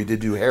form, but we did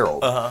do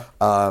Herald.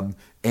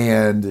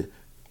 And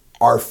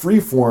our free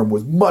form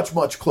was much,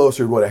 much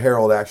closer to what a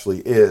Herald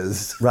actually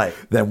is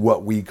than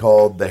what we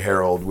called the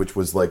Herald, which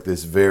was like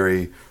this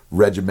very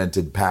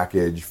regimented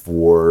package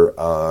for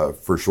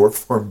short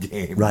form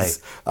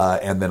games,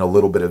 and then a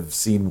little bit of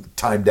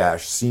time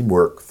dash scene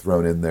work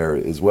thrown in there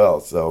as well.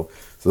 So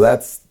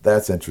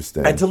that's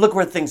interesting. And to look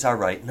where things are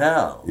right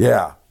now.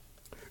 Yeah.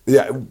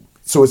 Yeah.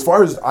 So as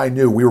far as I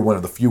knew, we were one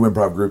of the few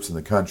improv groups in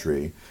the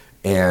country.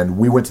 And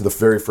we went to the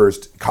very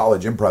first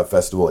college improv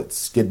festival at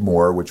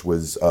Skidmore, which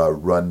was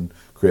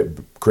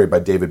created by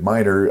David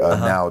Miner,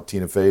 now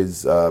Tina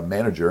Fey's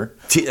manager.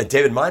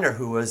 David Miner,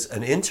 who was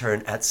an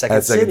intern at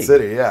Second City. Second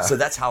City, yeah. So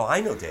that's how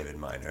I know David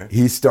Miner.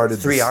 He started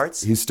Three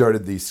Arts. He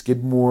started the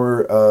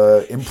Skidmore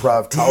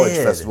Improv College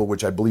Festival,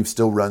 which I believe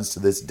still runs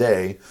to this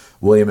day.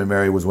 William and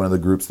Mary was one of the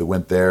groups that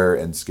went there,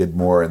 and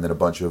Skidmore, and then a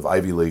bunch of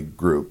Ivy League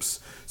groups.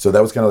 So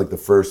that was kind of like the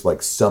first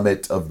like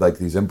summit of like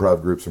these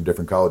improv groups from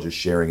different colleges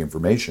sharing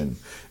information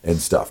and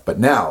stuff. But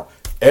now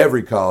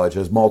every college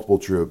has multiple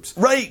troupes.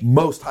 Right.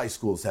 Most high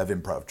schools have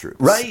improv troupes.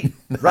 Right.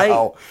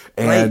 Now.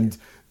 And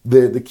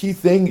the key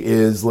thing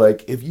is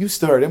like if you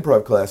start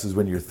improv classes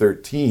when you're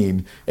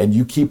 13 and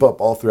you keep up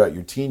all throughout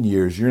your teen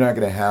years, you're not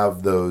going to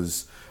have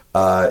those.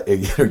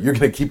 You're going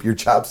to keep your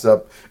chops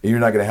up, and you're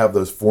not going to have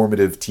those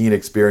formative teen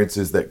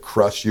experiences that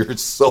crush your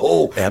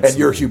soul and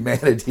your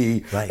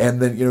humanity. Right.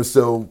 And then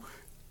so.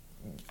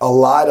 A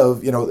lot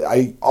of,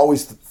 I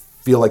always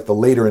feel like the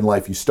later in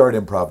life you start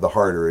improv, the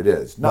harder it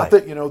is. Not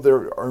that,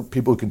 there aren't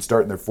people who can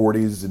start in their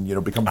 40s and,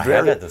 become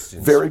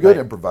very good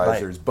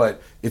improvisers,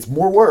 but it's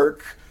more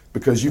work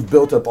because you've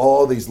built up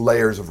all these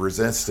layers of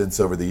resistance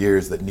over the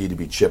years that need to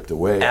be chipped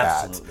away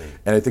at.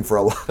 And I think for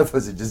a lot of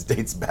us, it just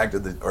dates back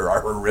to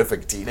our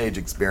horrific teenage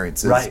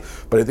experiences. Right.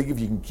 But I think if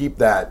you can keep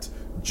that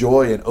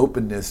joy and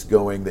openness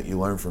going that you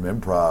learn from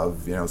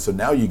improv, so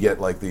now you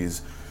get like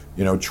these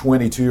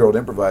 22-year-old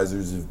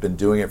improvisers who've been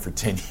doing it for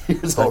 10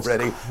 years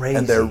already, crazy.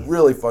 And they're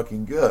really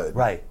fucking good.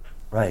 Right.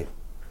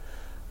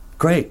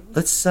 Great.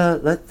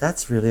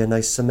 That's really a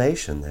nice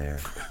summation there.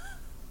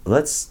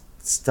 Let's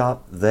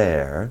stop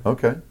there.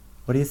 Okay.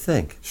 What do you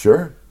think?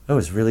 Sure. That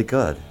was really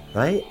good,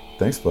 right?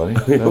 Thanks, buddy.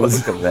 That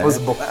was a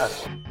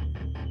blast.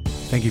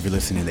 Thank you for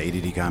listening to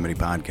the ADD Comedy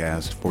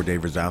Podcast. For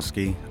Dave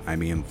Rosowski,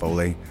 I'm Ian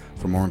Foley.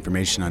 For more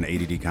information on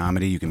ADD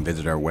Comedy, you can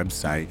visit our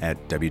website at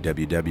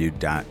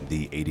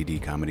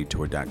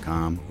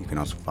www.theaddcomedytour.com. You can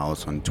also follow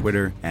us on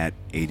Twitter at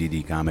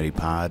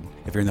ADDComedyPod.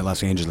 If you're in the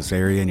Los Angeles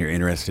area and you're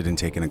interested in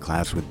taking a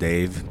class with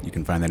Dave, you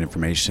can find that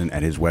information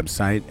at his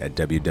website at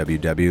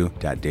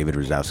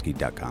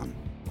www.davidrosowski.com.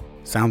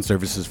 Sound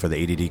services for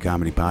the ADD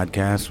Comedy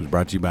Podcast was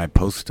brought to you by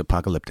Post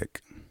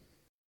Apocalyptic.